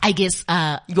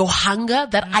hunger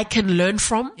that I can learn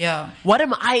from?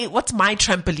 What's my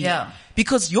trampoline?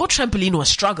 Because your trampoline was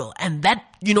struggle and that,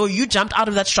 you know, you jumped out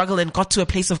of that struggle and got to a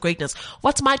place of greatness.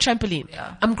 What's my trampoline?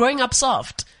 I'm growing up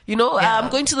soft. You know, I'm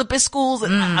going to the best schools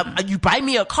and you buy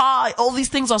me a car. All these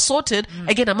things are sorted.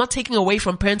 Again, I'm not taking away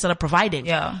from parents that are providing.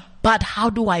 But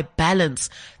how do I balance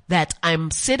that?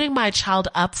 I'm setting my child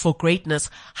up for greatness.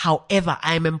 However,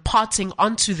 I'm imparting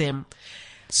onto them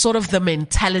sort of the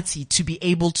mentality to be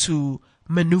able to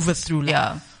maneuver through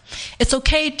life. It's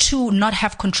okay to not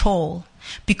have control.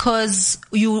 Because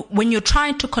when you're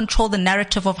trying to control the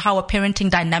narrative of how a parenting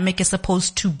dynamic is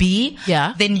supposed to be,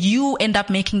 then you end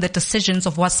up making the decisions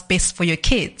of what's best for your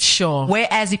kids.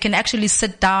 Whereas you can actually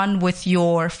sit down with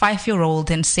your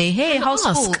 5-year-old and say, hey, how's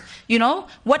school? You know,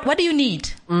 what do you need?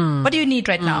 What do you need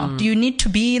right now? Do you need to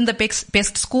be in the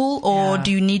best school or do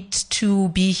you need to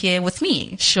be here with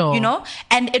me? You know,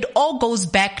 and it all goes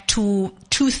back to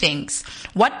two things.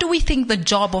 What do we think the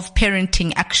job of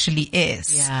parenting actually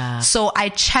is? So I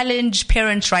challenge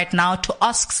parents right now to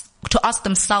ask ask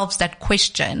themselves that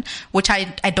question, which I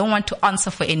don't want to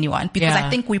answer for anyone, because I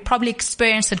think we probably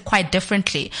experience it quite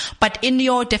differently. But in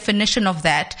your definition of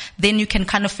that, then you can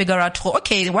kind of figure out,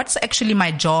 okay, what's actually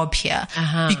my job here?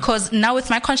 Because now with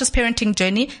my conscious parenting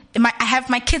journey, I have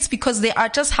my kids because they are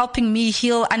just helping me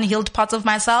heal unhealed parts of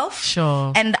myself.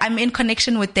 Sure. And I'm in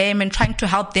connection with them and trying to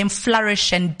help them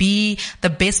flourish and be the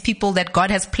best people that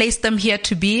God has placed them here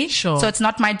to be. Sure. So it's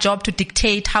not my job to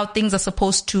dictate how things are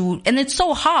supposed to, and it's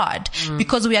so hard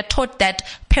because we are taught that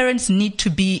parents need to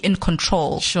be in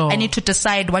control. Sure. I need to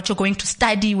decide what you're going to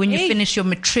study when you finish your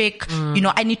matric.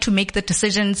 I need to make the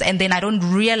decisions, and then I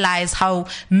don't realize how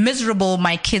miserable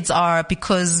my kids are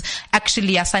because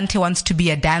actually Asante wants to be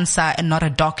a dancer and not a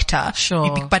doctor.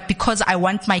 Sure. But because I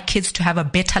want my kids to have a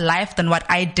better life than what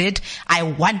I did, I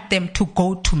want them to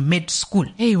go to mid school.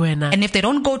 Hey, Wena. And if they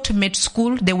don't go to mid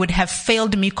school, they would have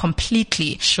failed me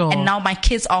completely. Sure. And now my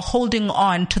kids are holding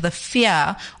on to the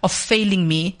fear of failing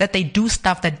me, that they do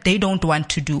stuff that they don't want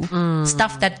to do,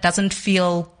 stuff that doesn't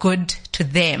feel good to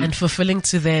them and fulfilling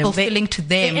to them.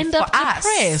 They end up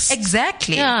depressed.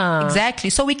 Exactly. Yeah. Exactly.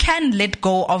 So we can let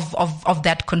go of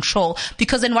that control,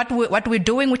 because then what we're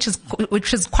doing, which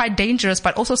is quite dangerous,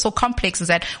 but also so complex, is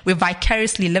that we're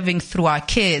vicariously living through our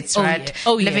kids, right?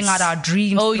 Yeah. Living out our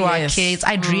dreams through our kids.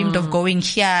 I dreamed of going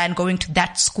here and going to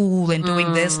that school and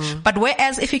doing this. But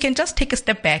whereas if you can just take a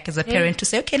step back as a parent to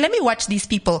say, okay, let me watch these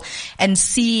people and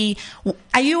see,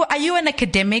 are you an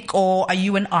academic or are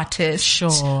you an artist?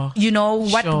 Sure.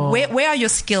 Where are your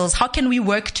skills? How can we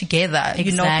work together?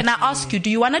 Exactly. Can I ask you, do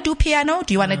you want to do piano?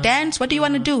 Do you want to dance? What do you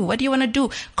want to do? What do you want to do?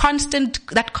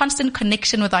 That constant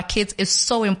connection with our kids is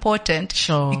so important.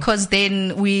 Sure. Because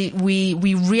then we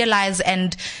realize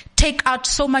and take out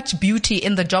so much beauty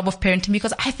in the job of parenting,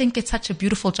 because I think it's such a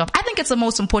beautiful job. I think it's the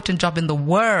most important job in the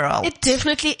world. It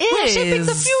definitely is. We're shaping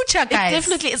the future, guys. It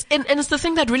definitely is. And it's the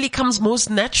thing that really comes most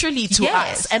naturally to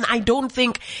us. And I don't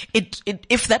think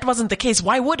if that wasn't the case,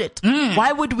 why would it?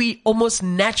 Why would we almost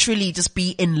naturally just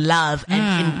be in love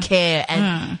and in care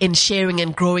and in sharing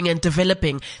and growing and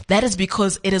developing? That is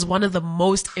because it is one of the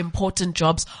most important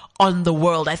jobs on the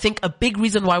world. I think a big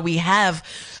reason why we have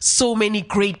so many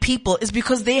great people is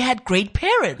because they had great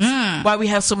parents. Why we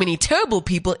have so many terrible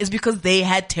people is because they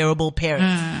had terrible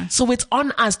parents. So it's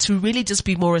on us to really just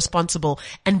be more responsible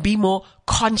and be more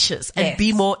conscious and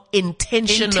be more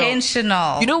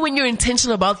intentional. You know, when you're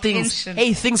intentional about things,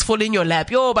 hey, things fall in your lap.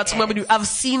 But I've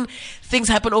seen things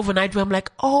happen overnight where I'm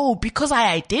like, oh, because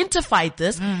I identified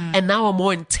this and now I'm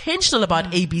more intentional about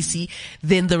ABC,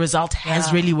 then the result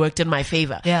has really worked in my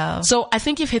favor. Yeah. So I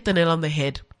think you've hit the nail on the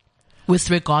head with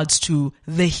regards to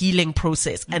the healing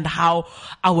process and how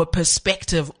our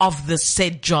perspective of the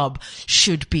said job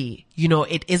should be.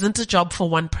 It isn't a job for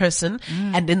one person.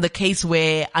 And in the case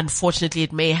where unfortunately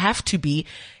it may have to be,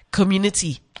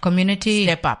 community.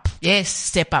 Step up. Yes.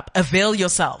 Step up. Avail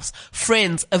yourselves.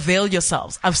 Friends, avail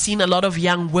yourselves. I've seen a lot of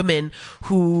young women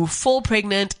who fall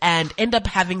pregnant and end up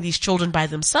having these children by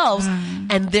themselves,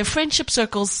 and their friendship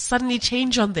circles suddenly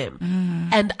change on them.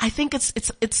 And I think it's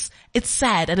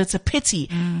sad and it's a pity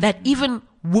that even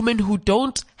women who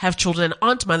don't have children and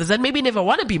aren't mothers and maybe never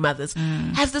want to be mothers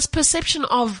have this perception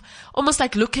of almost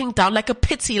like looking down, like a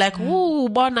pity, like, ooh,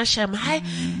 Bona Shem, hi,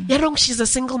 she's a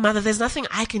single mother. There's nothing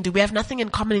I can do. We have nothing in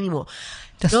common anymore.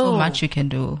 There's so much you can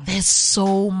do. There's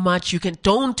so much you can.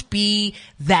 Don't be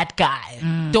that guy.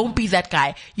 Don't be that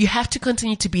guy. You have to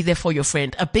continue to be there for your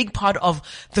friend. A big part of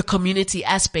the community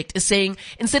aspect is saying,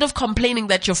 instead of complaining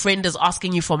that your friend is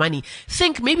asking you for money,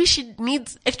 think maybe she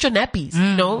needs extra nappies.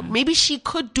 Maybe she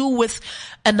could do with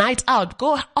a night out.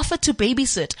 Go offer to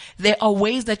babysit. There are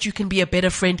ways that you can be a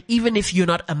better friend, even if you're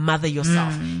not a mother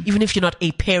yourself, even if you're not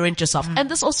a parent yourself. And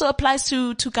this also applies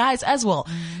to guys as well.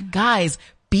 Guys,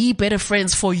 be better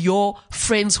friends for your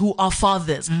friends who are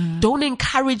fathers. Don't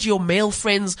encourage your male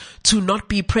friends to not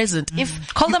be present.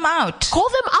 Call them out. Call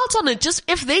them out on it. Just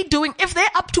if they're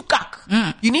up to kak,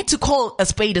 you need to call a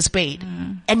spade a spade.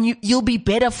 And you'll be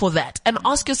better for that. And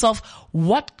ask yourself,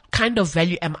 what kind of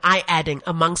value am I adding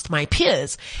amongst my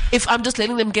peers if I'm just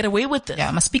letting them get away with this? Yeah,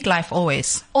 I must speak life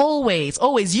always. Always,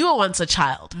 always. You were once a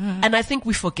child. And I think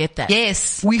we forget that.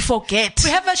 Yes. We forget. We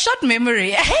have a short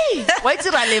memory. Hey, why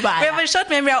did I live? We have a short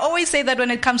memory. I always say that when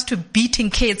it comes to beating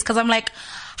kids, because I'm like,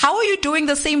 how are you doing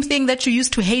the same thing that you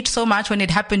used to hate so much when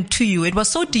it happened to you? It was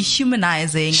so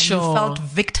dehumanizing. Sure. And you felt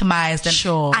victimized and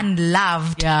Sure.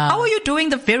 unloved. Yeah. How are you doing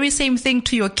the very same thing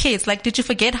to your kids? Like, did you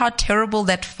forget how terrible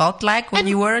that felt like when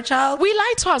you were a child? We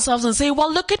lie to ourselves and say,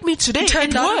 well, look at me today.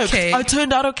 Turned it out worked. okay. I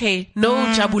turned out okay. No,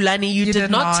 Jabulani, you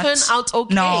did not turn out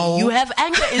okay. No. You have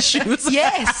anger issues.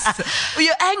 Yes.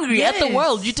 You're angry at the Yes.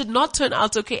 world. You did not turn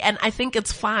out okay. And I think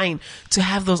it's fine to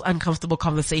have those uncomfortable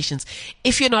conversations.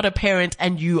 If you're not a parent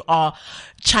and you are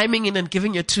chiming in and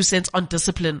giving your 2 cents on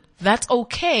discipline, that's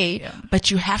okay. Yeah.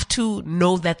 But you have to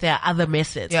know that there are other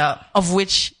methods, Yeah. of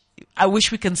which I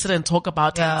wish we can sit and talk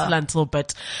about until,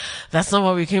 but that's not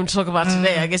what we came to talk about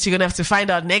today. I guess you're going to have to find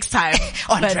out next time.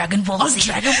 On Dragon Ball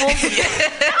Z. On Dragon Ball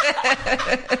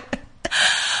Z.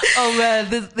 Oh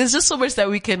man, there's just so much that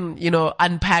we can,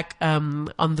 unpack,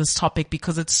 on this topic,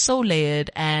 because it's so layered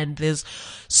and there's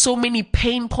so many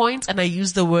pain points. And I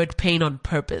use the word pain on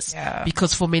purpose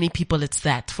because for many people it's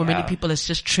that. For many people it's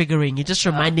just triggering. You're just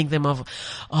reminding them of,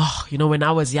 when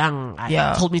I was young,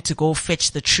 I told me to go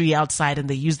fetch the tree outside and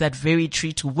they used that very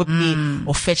tree to whip me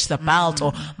or fetch the belt,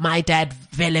 or my dad,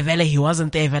 vele vele, he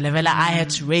wasn't there, vele vele, I had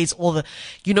to raise all the,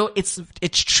 it's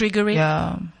triggering.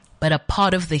 Yeah. But a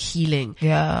part of the healing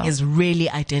is really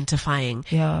identifying.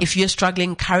 Yeah. If you're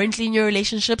struggling currently in your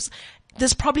relationships,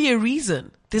 there's probably a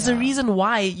reason. There's a reason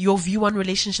why your view on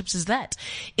relationships is that.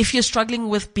 If you're struggling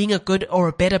with being a good or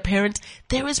a better parent,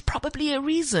 there is probably a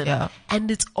reason. Yeah.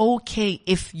 And it's okay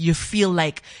if you feel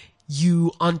like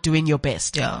you aren't doing your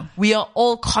best. Yeah. We are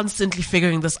all constantly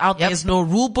figuring this out. Yep. There's no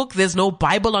rule book. There's no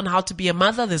Bible on how to be a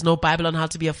mother. There's no Bible on how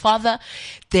to be a father.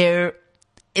 There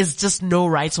is just no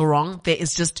right or wrong. There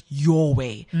is just your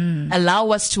way.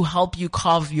 Allow us to help you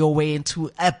carve your way into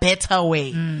a better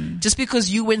way. Just because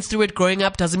you went through it growing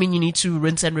up doesn't mean you need to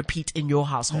rinse and repeat in your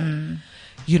household.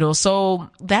 So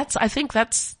I think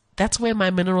that's where my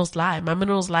minerals lie. My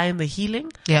minerals lie in the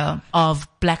healing of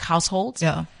Black households,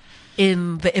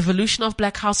 in the evolution of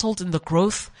Black households, in the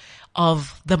growth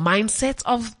of the mindset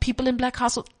of people in Black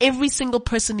households. Every single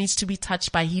person needs to be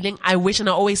touched by healing. I wish, and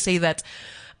I always say that,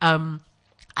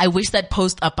 I wish that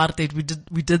post apartheid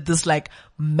we did this like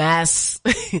mass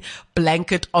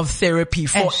blanket of therapy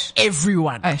for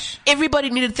everyone. Everybody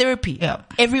needed therapy. Yeah.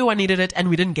 Everyone needed it and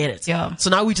we didn't get it. Yeah. So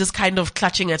now we're just kind of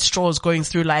clutching at straws going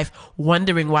through life,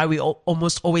 wondering why we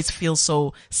almost always feel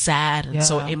so sad and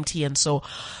so empty and so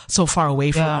far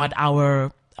away from what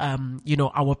our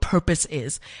our purpose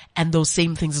is. And those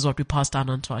same things is what we pass down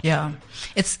onto our children.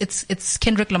 It's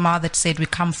Kendrick Lamar that said we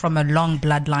come from a long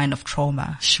bloodline of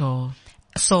trauma. Sure.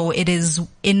 So it is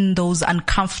in those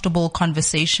uncomfortable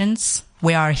conversations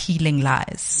where our healing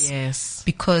lies. Yes.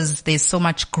 Because there's so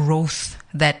much growth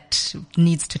that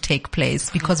needs to take place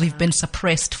because we've been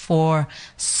suppressed for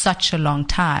such a long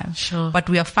time. Sure. But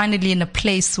we are finally in a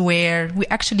place where we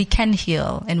actually can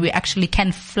heal and we actually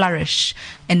can flourish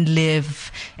and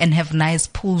live and have nice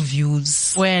pool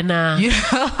views. When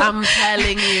I'm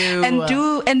telling you.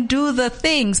 And do the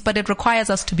things, but it requires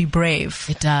us to be brave.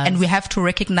 It does. And we have to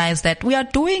recognize that we are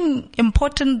doing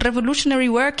important revolutionary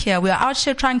work here. We are out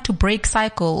here trying to break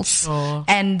cycles. Sure.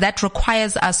 And that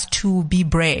requires us to be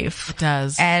brave. It does.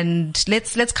 And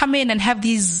let's come in and have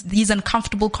these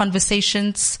uncomfortable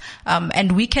conversations. And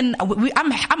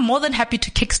I'm more than happy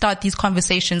to kickstart these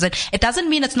conversations. And it doesn't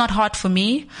mean it's not hard for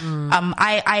me.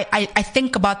 I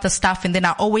think about the stuff and then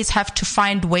I always have to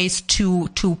find ways to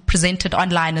present it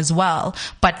online as well.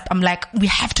 But I'm like, we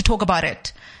have to talk about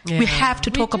it. Yeah, we have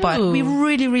to talk about it. We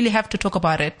really, really have to talk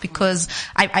about it because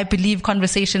I believe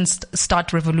conversations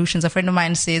start revolutions. A friend of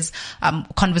mine says,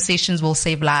 conversations will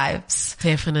save lives.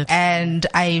 Definitely. And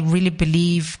I really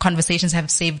believe conversations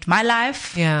have saved my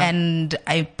life. Yeah. And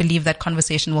I believe that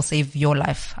conversation will save your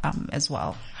life, as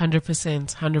well.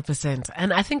 100%.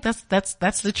 And I think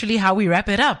that's literally how we wrap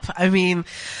it up. I mean,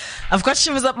 I've got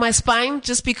shivers up my spine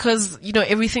just because,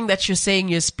 everything that you're saying,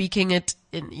 you're speaking it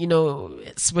in,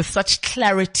 it's with such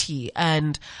clarity,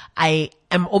 and I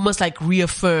am almost like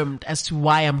reaffirmed as to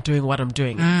why I'm doing what I'm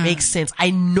doing. It makes sense. I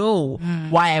know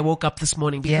why I woke up this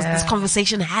morning because this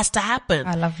conversation has to happen.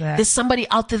 I love that. There's somebody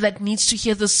out there that needs to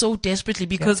hear this so desperately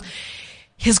because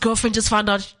his girlfriend just found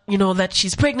out, that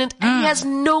she's pregnant and he has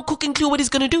no cooking clue what he's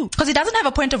going to do. Because he doesn't have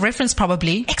a point of reference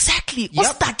probably. Exactly.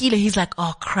 He's like,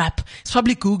 oh crap. He's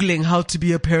probably Googling how to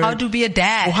be a parent. How to be a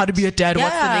dad. Or how to be a dad. Yeah.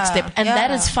 What's the next step? And that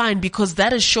is fine because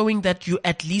that is showing that you're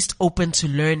at least open to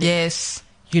learning. Yes.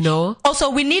 Also,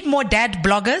 we need more dad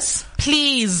bloggers.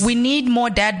 Please. We need more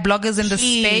dad bloggers in the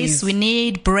space. We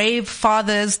need brave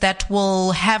fathers that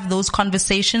will have those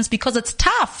conversations because it's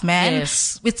tough, man.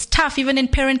 Yes. It's tough even in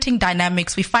parenting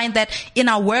dynamics. We find that in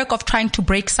our work of trying to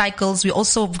break cycles, we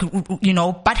also,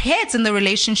 butt heads in the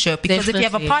relationship because if you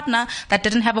have a partner that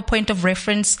didn't have a point of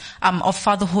reference of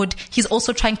fatherhood, he's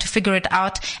also trying to figure it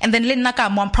out. And then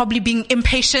I'm probably being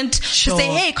impatient to say,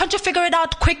 hey, can't you figure it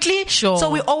out quickly? Sure.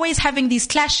 So we're always having these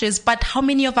clashes, but how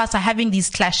many of us are having these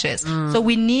clashes? So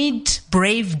we need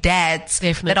brave dads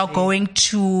that are going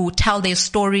to tell their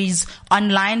stories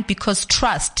online because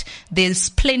trust, there's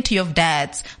plenty of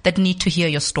dads that need to hear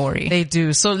your story. They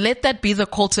do. So let that be the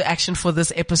call to action for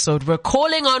this episode. We're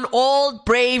calling on all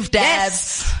brave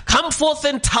dads. Yes. Come forth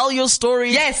and tell your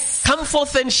stories. Yes. Come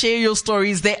forth and share your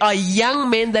stories. There are young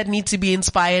men that need to be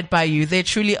inspired by you. They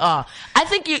truly are. I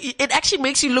think it actually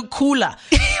makes you look cooler.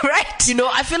 Right?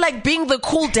 I feel like being the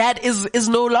cool dad is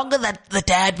no longer the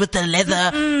dad with the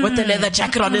leather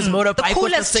jacket on his motorbike. The cool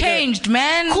has changed,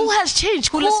 man. Cool has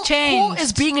changed. Cool has changed. Cool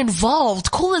is being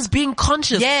involved. Cool is being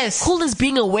conscious. Yes. Cool is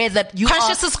being aware that you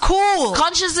conscious is cool.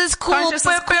 Conscious is cool. Conscious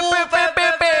is cool.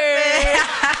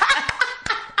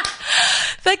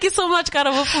 Thank you so much,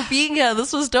 Karabo, for being here.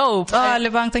 This was dope. Oh,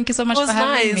 Lebang, thank you so much for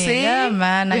having me. Eh? Yeah,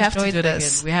 man. We I have to enjoyed do this.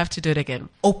 It again. We have to do it again.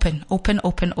 Open.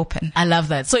 I love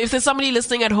that. So if there's somebody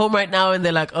listening at home right now and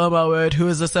they're like, oh my word, who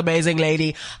is this amazing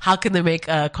lady? How can they make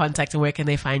contact and where can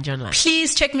they find you online?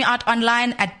 Please check me out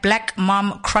online at Black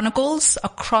Mom Chronicles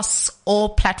across all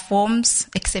platforms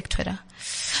except Twitter.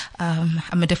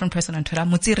 I'm a different person on Twitter.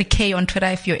 Mutsiri K on Twitter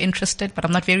if you're interested, but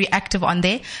I'm not very active on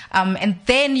there. And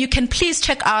then you can please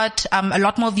check out a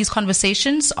lot more of these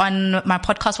conversations on my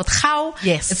podcast with Khao.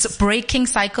 Yes. It's Breaking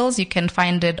Cycles. You can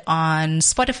find it on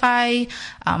Spotify,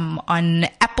 on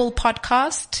Apple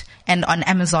Podcast, and on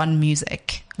Amazon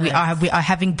Music. Nice. We are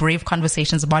having brave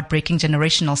conversations about breaking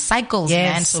generational cycles,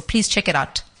 man. So please check it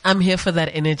out. I'm here for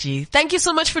that energy. Thank you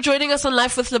so much for joining us on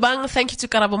Life with Lebang. Thank you to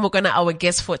Karabo Mokoena, our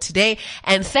guest for today.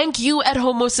 And thank you at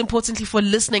home, most importantly, for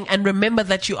listening. And remember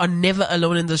that you are never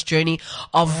alone in this journey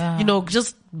of,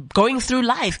 just going through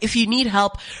life. If you need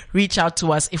help, reach out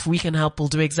to us. If we can help, we'll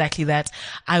do exactly that.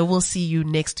 I will see you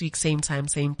next week, same time,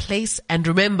 same place. And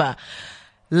remember,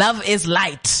 love is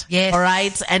light. Yes. All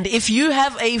right. And if you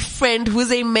have a friend who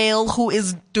is a male who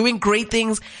is doing great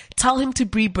things, tell him to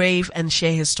be brave and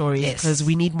share his story. Yes. Because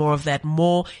we need more of that.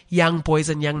 More young boys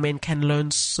and young men can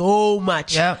learn so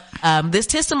much. Yep. There's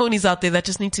testimonies out there that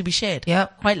just need to be shared.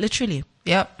 Yep. Quite literally.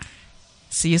 Yep.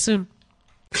 See you soon.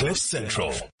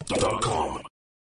 CliffCentral.com